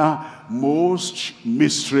men most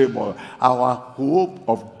miserable. Our hope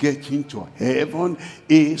of getting to heaven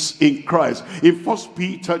is in Christ. In 1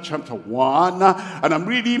 Peter chapter 1, and I'm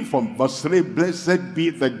reading from verse 3, blessed be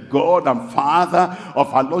the God and Father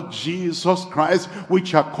of our Lord Jesus Christ,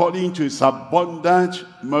 which according to his abundant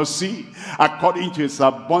mercy, according to his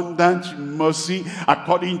abundant mercy,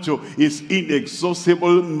 according to his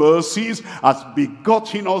inexhaustible mercies, has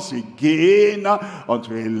begotten us again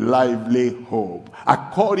unto a lively hope.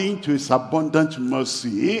 According to his abundant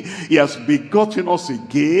mercy, he has begotten us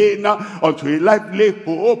again unto a lively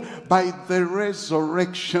hope by the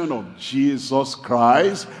resurrection of Jesus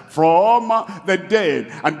Christ from the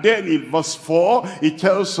dead. And then in verse 4, it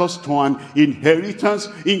tells us to an inheritance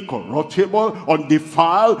incorruptible,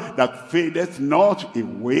 undefiled, that fadeth not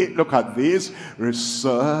away. Look at this.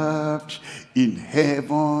 Reserved in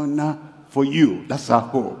heaven for you. That's our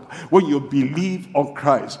hope. When you believe on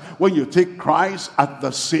Christ, when you take Christ as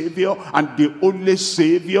the Savior and the only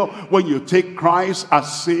Savior, when you take Christ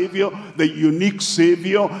as Savior, the unique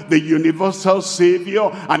Savior, the universal Savior,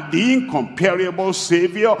 and the incomparable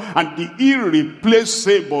Savior, and the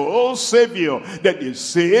irreplaceable Savior, that it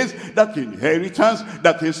says that inheritance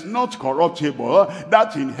that is not corruptible,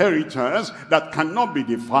 that inheritance that cannot be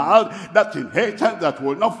defiled, that inheritance that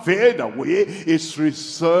will not fade away, is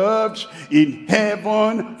reserved in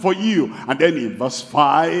heaven for you. And then in verse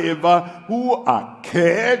 5, who are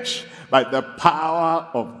kept by the power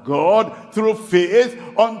of God through faith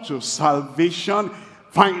unto salvation,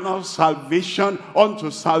 final salvation,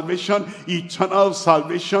 unto salvation, eternal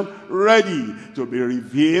salvation, ready to be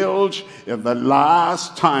revealed in the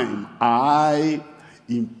last time. I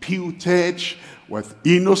imputed with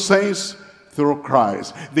innocence through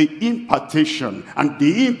Christ. The impartation and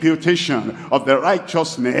the imputation of the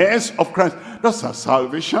righteousness of Christ. That's our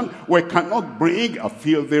salvation. We cannot bring a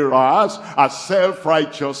filthy rags, a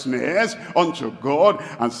self-righteousness unto God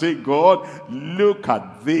and say, God, look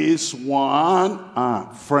at this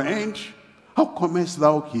one, friend. How comest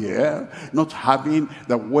thou here, not having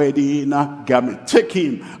the wedding garment? Take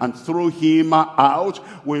him and throw him out.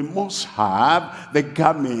 We must have the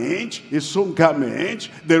garment, his own garment,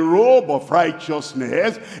 the robe of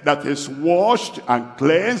righteousness that is washed and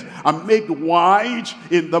cleansed and made white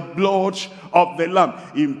in the blood of the Lamb,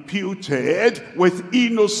 imputed with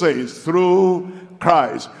innocence through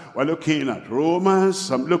Christ. We're looking at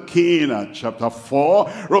Romans. I'm looking at chapter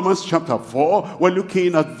 4. Romans chapter 4. We're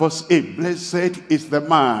looking at verse 8. Blessed is the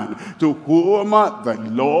man to whom the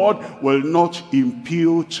Lord will not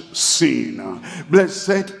impute sin.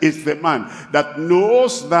 Blessed is the man that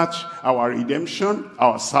knows that our redemption,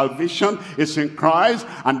 our salvation is in Christ,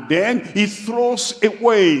 and then he throws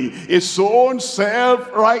away his own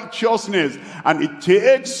self-righteousness and he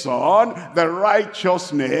takes on the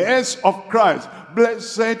righteousness of Christ.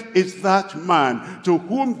 Blessed is that man to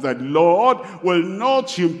whom the Lord will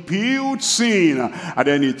not impute sin. And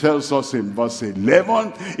then he tells us in verse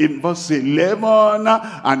 11,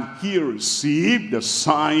 and he received the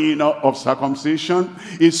sign of circumcision,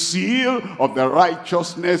 a seal of the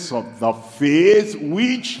righteousness of the faith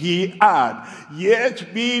which he had,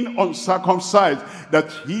 yet being uncircumcised,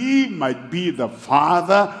 that he might be the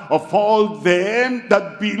father of all them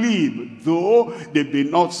that believe, though they be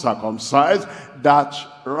not circumcised, that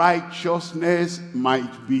righteousness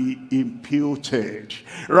might be imputed.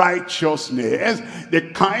 Righteousness, the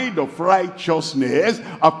kind of righteousness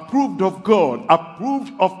approved of God,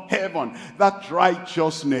 approved of heaven, that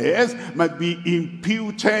righteousness might be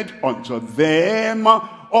imputed unto them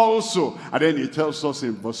also. And then he tells us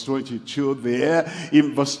in verse 22 there,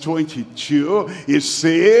 in verse 22, it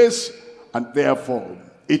says, and therefore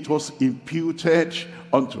it was imputed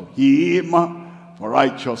unto him for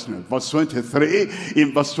righteousness. Verse 23,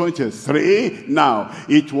 in verse 23, now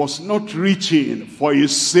it was not written for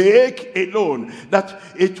his sake alone that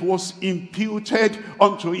it was imputed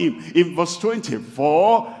unto him. In verse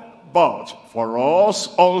 24, but for us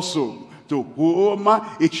also, to whom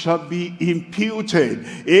it shall be imputed,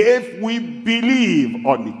 if we believe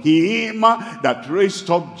on him that raised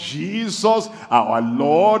up Jesus our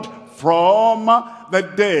Lord from the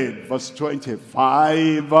dead. Verse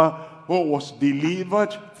 25, who was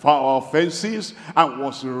delivered for our offenses and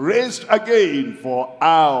was raised again for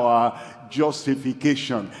our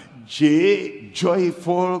justification.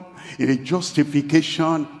 Joyful in the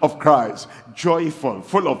justification of Christ. Joyful,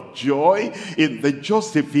 full of joy in the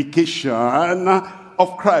justification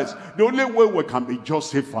of Christ. The only way we can be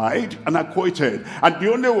justified and acquitted, and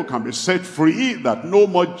the only way we can be set free, that no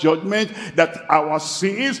more judgment, that our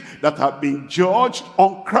sins that have been judged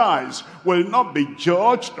on Christ will not be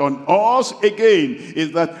judged on us again,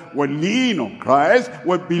 is that we lean on Christ,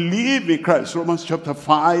 we believe in Christ. Romans chapter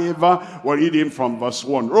 5, we're reading from verse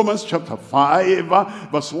 1. Romans chapter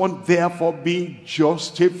 5, verse 1, therefore being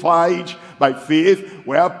justified by faith,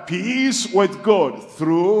 we have peace with God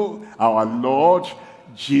through our Lord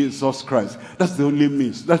Jesus Christ. That's the only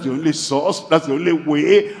means, that's the only source, that's the only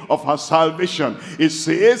way of our salvation. It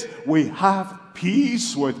says we have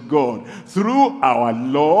peace with God through our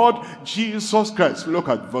Lord Jesus Christ. Look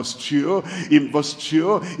at verse 2. In verse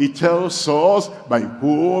 2, it tells us by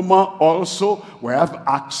whom also we have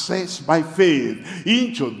access by faith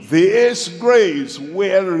into this grace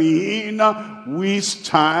wherein we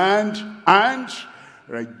stand and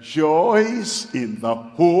rejoice in the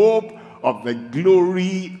hope of the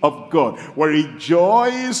glory of God. We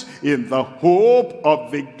rejoice in the hope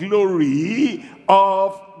of the glory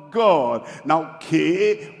of God. Now,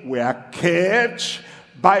 we are kept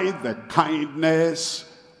by the kindness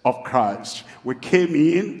of Christ. We came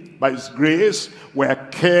in by his grace. We are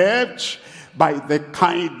kept by the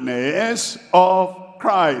kindness of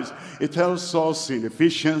Christ. It tells us in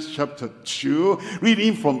Ephesians chapter 2,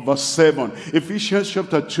 reading from verse 7. Ephesians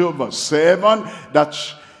chapter 2, verse 7, that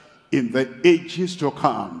in the ages to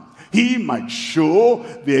come, he might show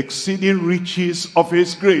the exceeding riches of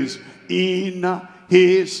his grace in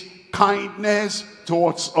his kindness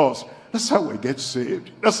towards us. That's how we get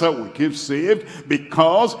saved. That's how we keep saved,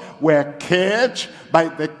 because we're kept by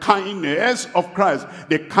the kindness of Christ,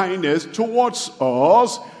 the kindness towards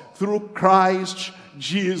us through Christ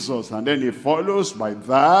Jesus. And then it follows by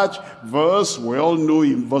that verse we all know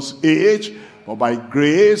in verse 8, for by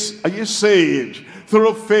grace are you saved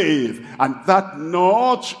through faith, and that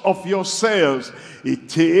not of yourselves,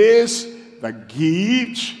 it is the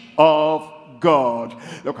gift of God.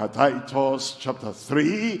 Look at Titus chapter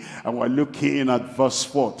 3, and we're looking at verse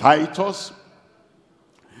 4. Titus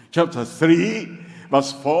chapter 3,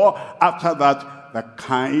 verse 4. After that, the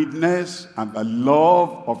kindness and the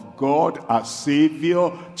love of God our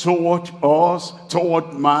Savior toward us,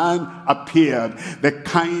 toward man, appeared. The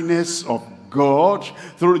kindness of God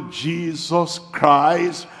through Jesus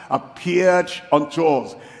Christ appeared unto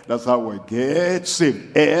us. That's how we get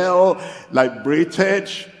saved. Liberated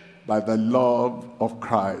by the love of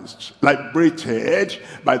Christ. Liberated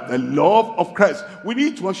by the love of Christ. We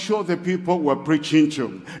need to assure the people we're preaching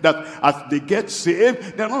to that as they get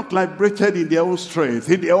saved, they're not liberated in their own strength,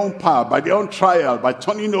 in their own power, by their own trial, by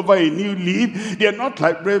turning over a new leaf. They're not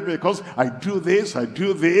liberated because I do this, I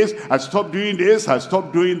stop doing this, I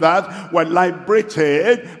stop doing that. We're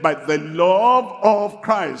liberated by the love of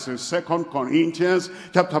Christ. In 2 Corinthians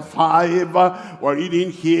chapter 5, we're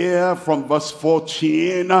reading here from verse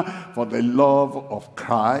 14, for the love of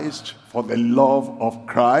Christ, for the love of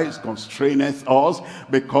Christ constraineth us,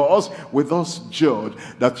 because with us judged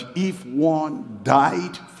that if one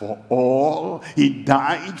died for all, he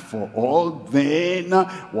died for all, then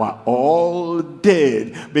we're all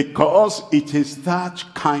dead. Because it is that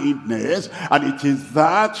kindness, and it is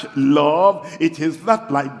that love, it is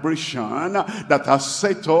that liberation that has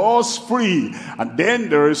set us free. And then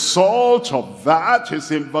the result of that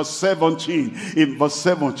is in verse 17. In verse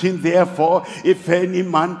 17, therefore, if any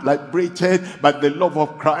man liberated by the love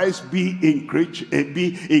of Christ be in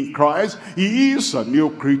Christ, he is a new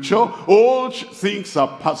creature. Old things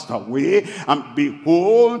are passed away, and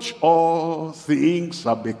behold, all things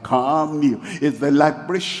are become new. It's the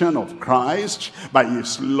liberation of Christ by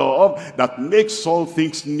his love that makes all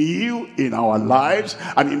things new in our lives.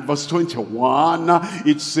 And in verse 21,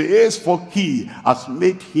 it says, for he has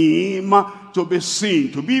made him to be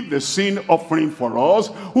sin, to be the sin offering for us,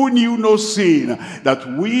 who knew no sin, that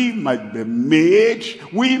we might be made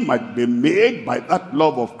by that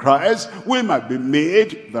love of Christ, we might be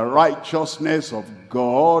made the righteousness of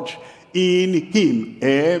God in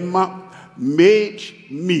him. Made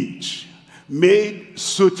meet, made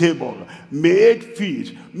suitable, made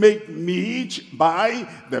fit, made meet by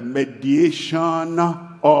the mediation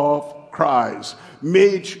of Christ.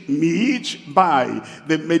 Made meet by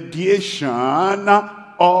the mediation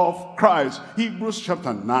of Christ. Hebrews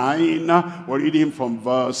chapter 9, we're reading from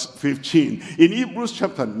verse 15. In Hebrews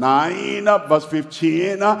chapter 9, verse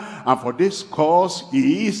 15, and for this cause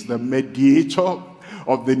he is the mediator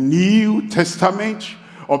of the New Testament,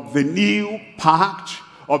 of the new pact,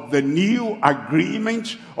 of the new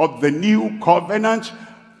agreement, of the new covenant,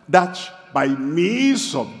 that by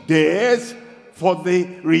means of death for the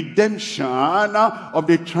redemption of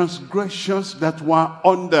the transgressions that were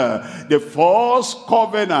under the first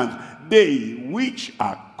covenant, they which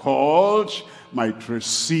are called might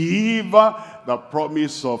receive the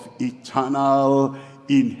promise of eternal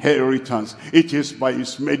inheritance. It is by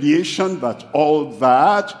his mediation that all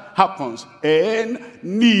that happens, and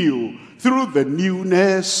new, through the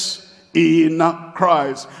newness in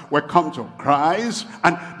Christ. We come to Christ,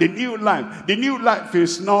 and the new life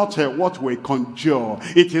is not what we conjure.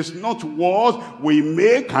 It is not what we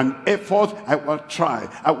make an effort. I will try.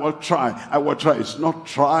 It's not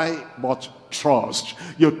try, but trust.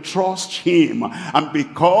 You trust him, and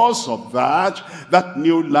because of that, that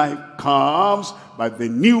new life comes by the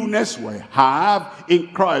newness we have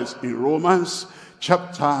in Christ. In Romans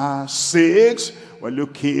chapter 6, we're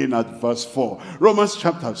looking at verse 4. Romans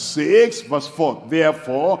chapter 6, verse 4.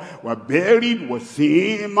 Therefore, we're buried with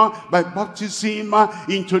him by baptism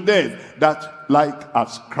into death, that like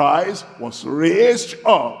as Christ was raised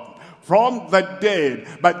up from the dead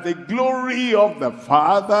by the glory of the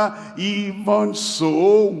Father, even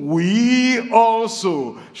so we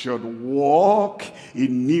also should walk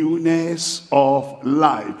in newness of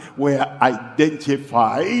life. We're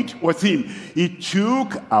identified with him. He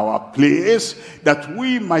took our place that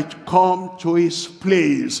we might come to his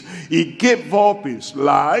place. He gave up his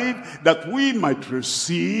life that we might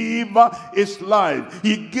receive his life.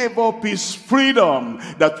 He gave up his freedom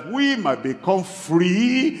that we might become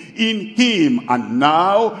free in him. And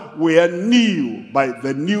now we are new by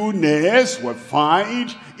the newness we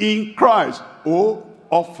find in Christ. Oh,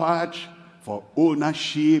 offered for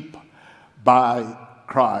ownership by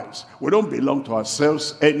Christ. We don't belong to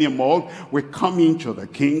ourselves anymore. We come into the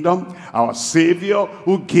kingdom. Our Savior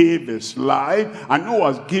who gave his life and who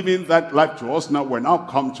has given that life to us, now we now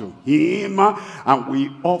come to him and we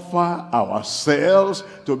offer ourselves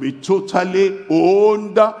to be totally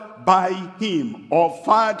owned by him,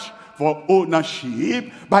 offered for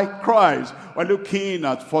ownership by Christ. We're looking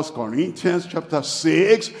at 1 Corinthians chapter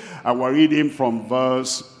 6, and we're reading from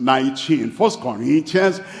verse 19. 1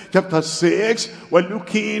 Corinthians chapter 6, we're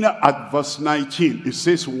looking at verse 19. It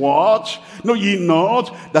says, "Watch, know ye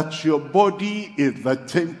not that your body is the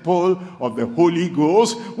temple of the Holy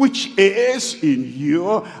Ghost, which is in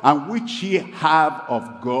you, and which ye have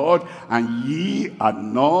of God, and ye are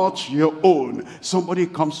not your own." Somebody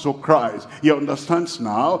comes to Christ. He understands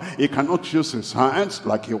now. He cannot use his hands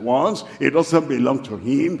like he wants. It doesn't belong to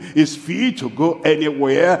him. His feet to go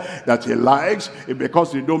anywhere that he likes,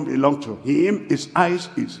 because they don't belong to him. His eyes,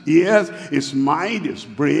 his ears, his mind, his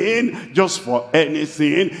brain, just for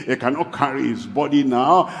anything. He cannot carry his body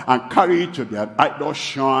now and carry it to their idol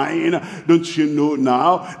shrine. Don't you know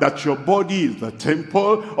now that your body is the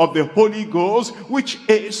temple of the Holy Ghost, which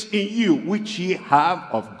is in you, which ye have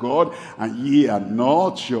of God, and ye are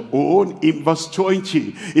not your own? In verse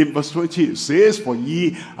 20, it says, "For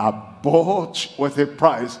ye are bought with a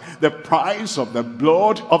price, the price of the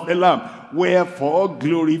blood of the Lamb. Wherefore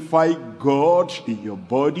glorify God in your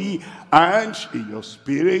body and in your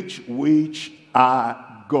spirit, which are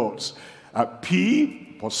God's."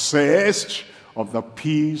 P, possessed of the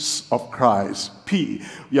peace of Christ. P,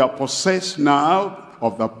 you are possessed now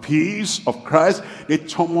of the peace of Christ. The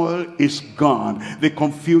turmoil is gone. The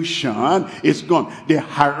confusion is gone. The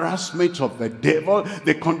harassment of the devil,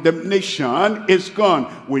 the condemnation is gone.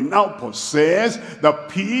 We now possess the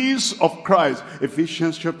peace of Christ.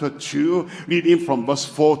 Ephesians chapter 2, reading from verse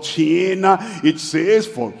 14, it says,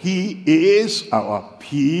 "For he is our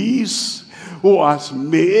peace, who has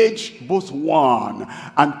made both one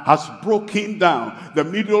and has broken down the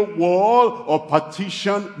middle wall of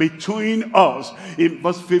partition between us." In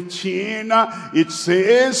verse 15, it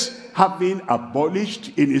says, "Having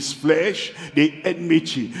abolished in his flesh the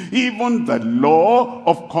enmity, even the law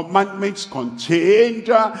of commandments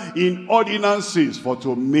contained in ordinances, for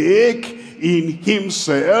to make in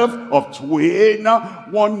himself of twain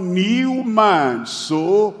one new man,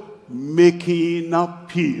 so making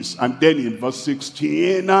peace." And then in verse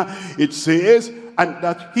 16, it says, "And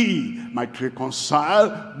that he might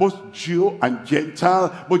reconcile both Jew and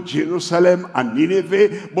Gentile, both Jerusalem and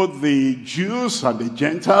Nineveh, both the Jews and the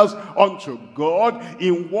Gentiles, unto God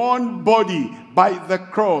in one body by the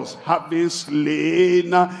cross, having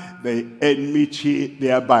slain the enmity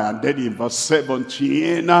thereby." And then in verse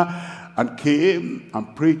 17, "And came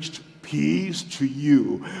and preached peace to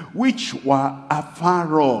you which were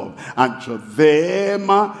afar off, and to them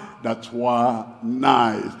that were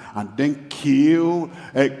nice. And then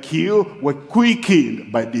were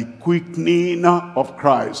quickened by the quickening of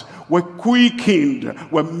Christ. Were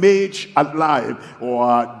quickened, were made alive,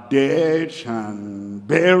 were dead and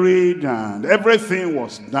buried, and everything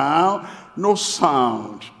was down. No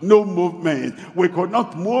sound, no movement. We could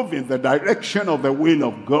not move in the direction of the will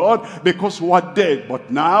of God because we were dead. But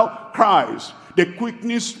now Christ, the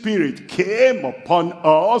quickening spirit, came upon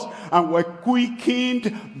us and were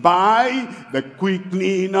quickened by the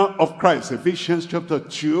quickening of Christ. Ephesians chapter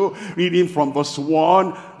 2, reading from verse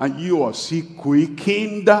 1, and you are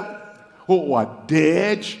quickened who are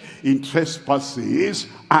dead in trespasses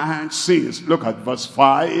and sins. Look at verse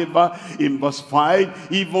 5. In verse 5,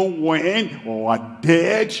 even when we are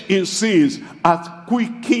dead in sins, hath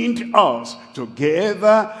quickened us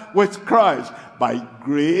together with Christ. By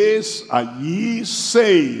grace are ye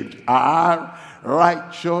saved, are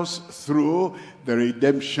righteous through the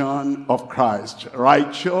redemption of Christ.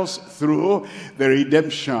 Righteous through the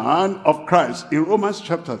redemption of Christ. In Romans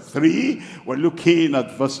chapter 3, we're looking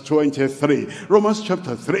at verse 23. Romans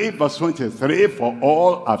chapter 3, verse 23, for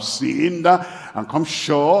all have sinned and come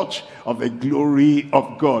short of the glory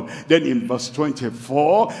of God. Then in verse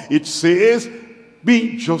 24, it says,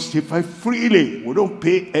 being justified freely. We don't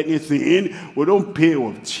pay anything. We don't pay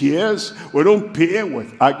with tears. We don't pay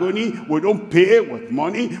with agony. We don't pay with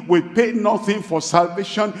money. We pay nothing for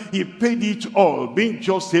salvation. He paid it all. Being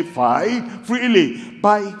justified freely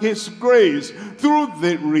by his grace through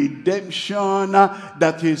the redemption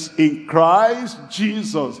that is in Christ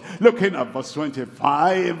Jesus. Looking at verse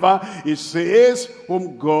 25, it says,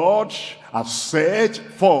 whom God has set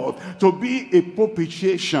forth to be a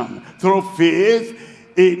propitiation through faith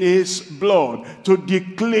in his blood, to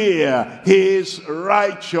declare his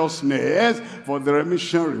righteousness for the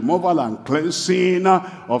remission, removal, and cleansing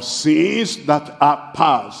of sins that are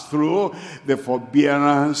passed through the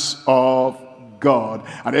forbearance of God.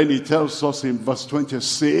 And then he tells us in verse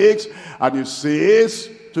 26, and he says,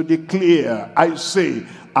 to declare, I say,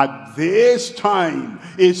 at this time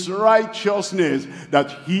is righteousness, that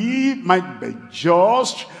he might be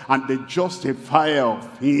just and the justifier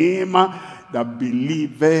of him that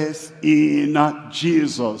believeth in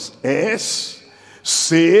Jesus, is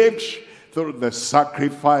saved through the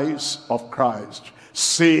sacrifice of Christ.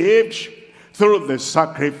 Saved through the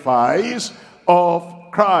sacrifice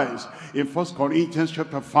of Christ. In 1 Corinthians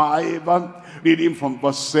chapter 5, reading from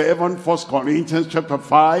verse 7, 1 Corinthians chapter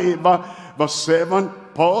 5, verse 7,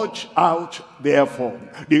 purge out therefore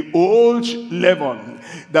the old leaven,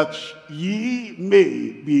 that ye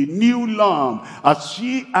may be new lump, as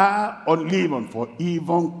ye are unleavened. For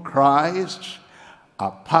even Christ,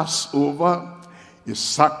 our Passover, is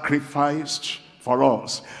sacrificed for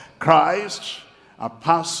us. Christ, our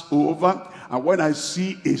Passover, and when I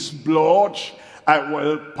see his blood, I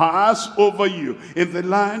will pass over you. In the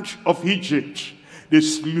land of Egypt, they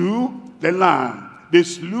slew the lamb, they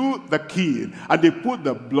slew the king, and they put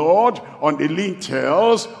the blood on the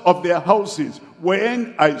lintels of their houses.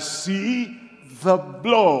 When I see the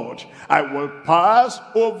blood, I will pass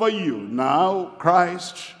over you. Now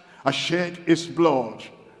Christ has shed his blood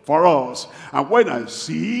for us, and when I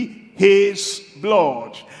see his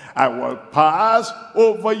blood, I will pass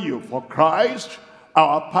over you. For Christ,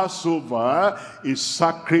 our Passover, is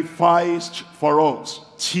sacrificed for us.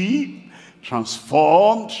 T,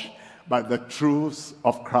 transformed by the truth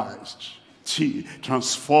of Christ. T,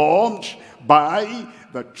 transformed by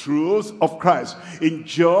the truth of Christ. In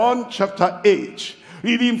John chapter 8,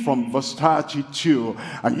 reading from verse 32,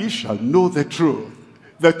 and ye shall know the truth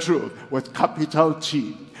with capital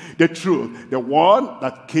T. The truth, the one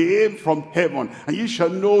that came from heaven, and you shall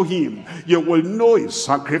know him. You will know his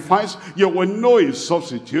sacrifice, you will know his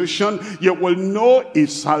substitution, you will know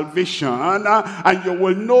his salvation, and you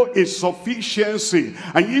will know his sufficiency.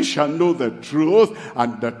 And you shall know the truth,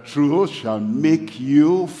 and the truth shall make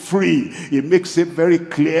you free. He makes it very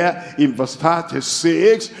clear in verse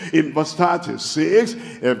 36. In verse 36,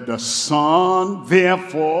 if the Son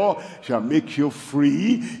therefore shall make you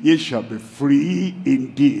free, ye shall be free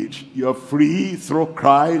indeed. You are free through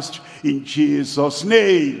Christ in Jesus'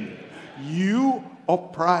 name. You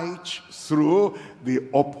upright through the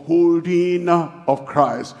upholding of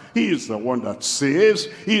Christ. He is the one that saves.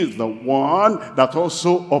 He is the one that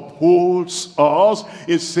also upholds us.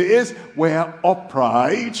 It says we're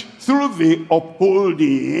upright through the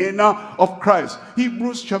upholding of Christ.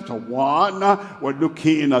 Hebrews chapter 1, we're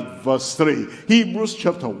looking at verse 3. Hebrews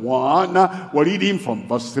chapter 1, we're reading from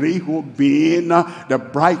verse 3, who being the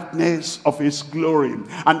brightness of his glory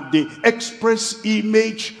and the express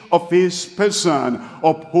image of his person,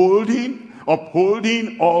 upholding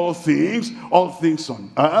upholding all things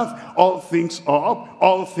on earth, all things up,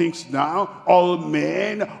 all things down, all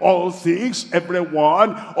men, all things,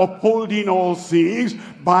 everyone, upholding all things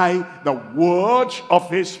by the word of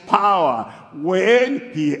his power,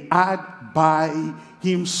 when he had by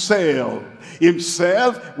himself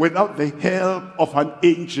without the help of an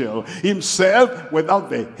angel, himself without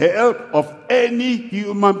the help of any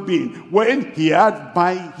human being, when he had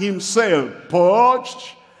by himself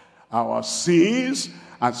purged our sins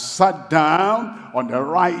and sat down on the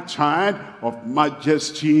right hand of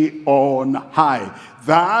majesty on high.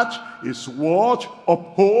 That is what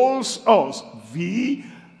upholds us, the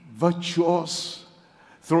virtuous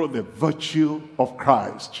through the virtue of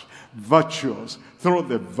Christ. Virtuous through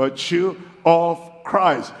the virtue of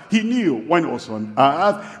Christ. He knew when he was on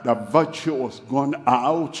earth that virtue was gone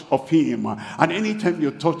out of him. And anytime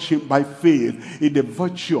you touch him by faith, in the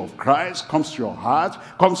virtue of Christ comes to your heart,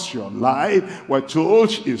 comes to your life. We're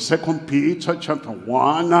told in 2 Peter chapter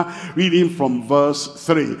 1, reading from verse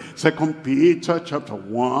 3. 2 Peter chapter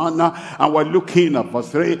 1, and we're looking at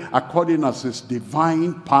verse 3. According as his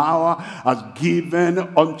divine power has given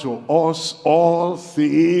unto us all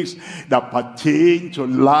things that pertain to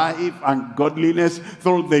life and godliness,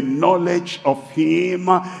 through the knowledge of him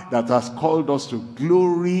that has called us to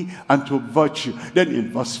glory and to virtue. Then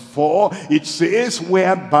in verse 4 it says,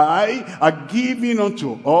 whereby are given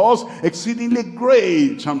unto us exceedingly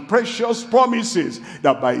great and precious promises,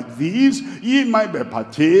 that by these ye might be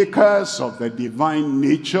partakers of the divine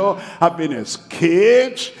nature, having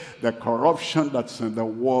escaped the corruption that's in the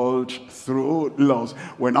world through lust.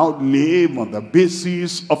 We now live on the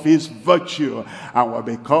basis of his virtue, and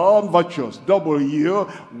we become virtuous. W,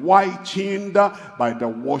 whitened by the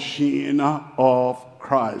washing of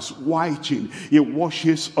Christ. Whiting. He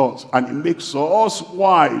washes us and he makes us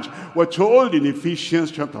white. We're told in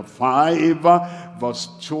Ephesians chapter 5 verse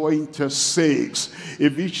 26.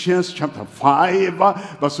 Ephesians chapter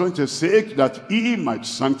 5 verse 26, that he might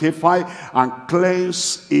sanctify and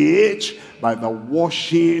cleanse it by the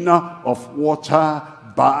washing of water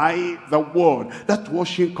by the word. That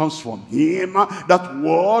washing comes from him. That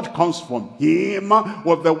word comes from him,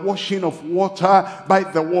 with the washing of water by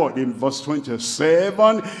the word. In verse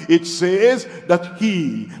 27 it says that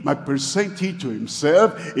he might present it to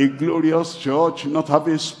himself a glorious church, not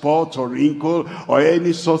having spot or wrinkle or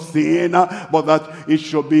any such thing, but that it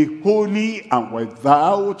should be holy and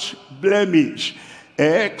without blemish.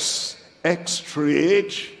 Extract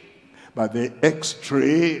by the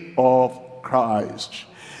X-ray of Christ.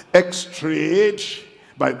 Extract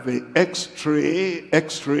by the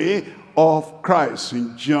X-ray of Christ.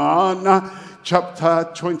 In John chapter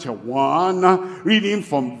 21, reading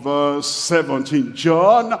from verse 17.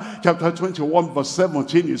 John chapter 21 verse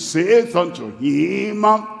 17, it says unto him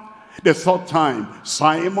the third time,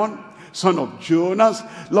 Simon, son of Jonas,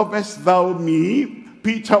 lovest thou me?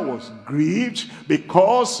 Peter was grieved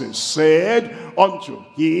because he said unto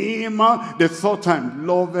him the third time,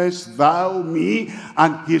 lovest thou me?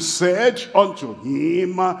 And he said unto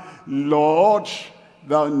him, Lord,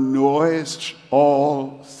 thou knowest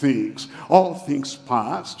all things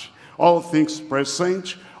past, all things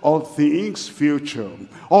present, all things future,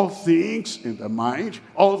 all things in the mind,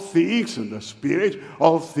 all things in the spirit,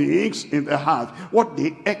 all things in the heart. What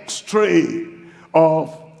the X-ray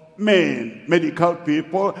of men, medical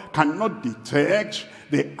people, cannot detect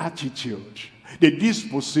the attitude, the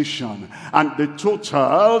disposition, and the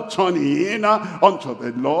total turning unto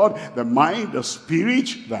the Lord, the mind, the spirit,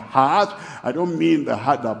 the heart. I don't mean the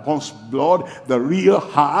heart that pumps blood, the real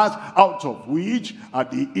heart, out of which are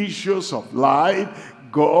the issues of life.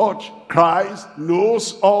 God, Christ,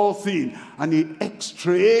 knows all things, and he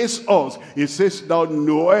X-rays us. He says, thou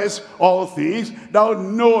knowest all things, thou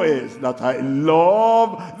knowest that I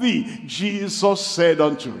love thee. Jesus said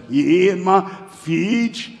unto him,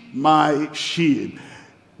 feed my sheep.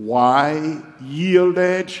 Why?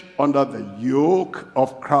 Yielded under the yoke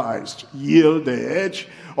of Christ. Yielded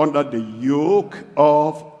under the yoke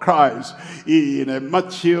of Christ. In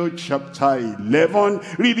Matthew chapter 11,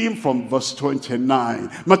 reading from verse 29.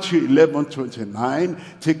 Matthew 11:29,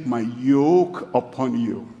 take my yoke upon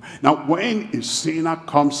you. Now when a sinner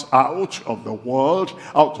comes out of the world,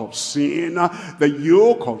 out of sin, the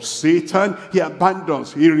yoke of Satan, he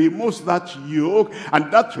abandons. He removes that yoke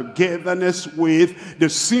and that togetherness with the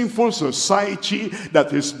sinful society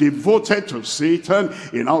that is devoted to Satan.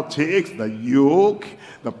 He now takes the yoke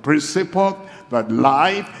the principle, the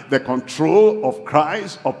life, the control of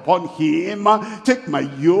Christ upon him. Take my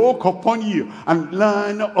yoke upon you and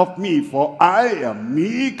learn of me, for I am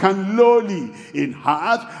meek and lowly in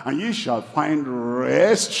heart, and ye shall find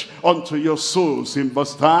rest unto your souls. In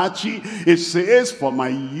verse 30, it says, for my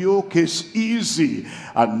yoke is easy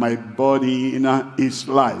and my burden is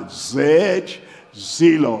light.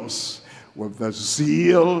 Zealous with the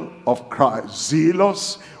zeal of Christ.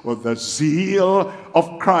 Zealous with the zeal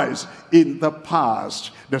of Christ. In the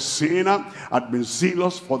past, the sinner had been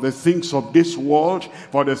zealous for the things of this world,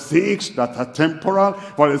 for the things that are temporal,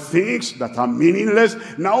 for the things that are meaningless.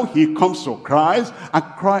 Now he comes to Christ, and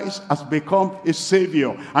Christ has become his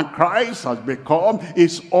Savior, and Christ has become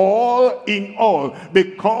his all in all.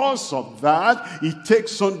 Because of that, he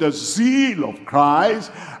takes on the zeal of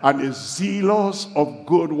Christ and is zealous of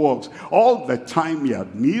good works. All the time he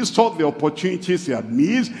had missed, all the opportunities he had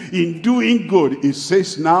missed in doing good, he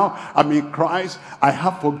says, now I'm in Christ, I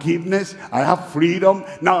have forgiveness, I have freedom.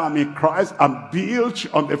 Now I'm in Christ, I'm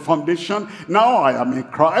built on the foundation. Now I am in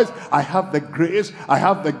Christ, I have the grace, I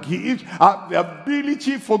have the gift, I have the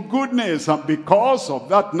ability for goodness. And because of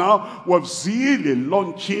that, now with zeal he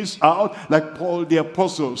launches out like Paul the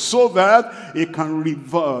apostle, so that he can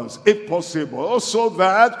reverse, if possible, so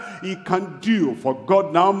that he can do for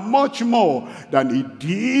God now much more than he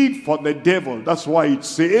did for the devil. That's why it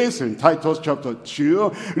says in Titus chapter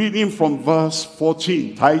 2, reading from verse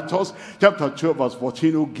 14, Titus chapter 2 verse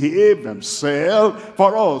 14, who gave himself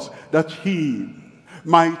for us, that he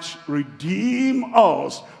might redeem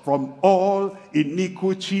us from all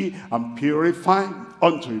iniquity and purify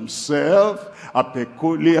unto himself a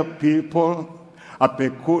peculiar people, a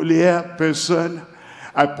peculiar person,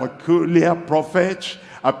 a peculiar prophet,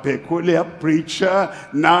 a peculiar preacher,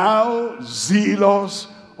 now zealous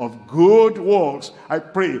of good works. I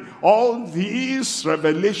pray all these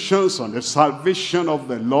revelations on the salvation of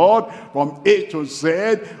the Lord from A to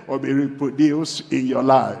Z will be reproduced in your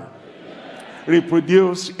life.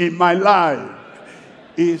 Reproduced in my life.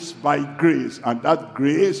 Is by grace, and that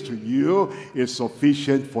grace to you is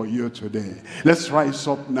sufficient for you today. Let's rise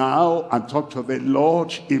up now and talk to the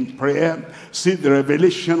Lord in prayer. See the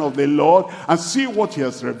revelation of the Lord and see what he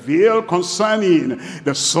has revealed concerning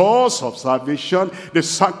the source of salvation, the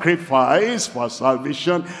sacrifice for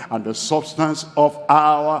salvation, and the substance of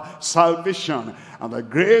our salvation. And the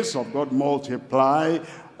grace of God multiply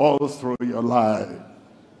all through your life.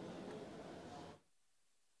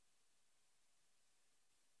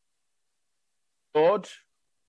 Lord,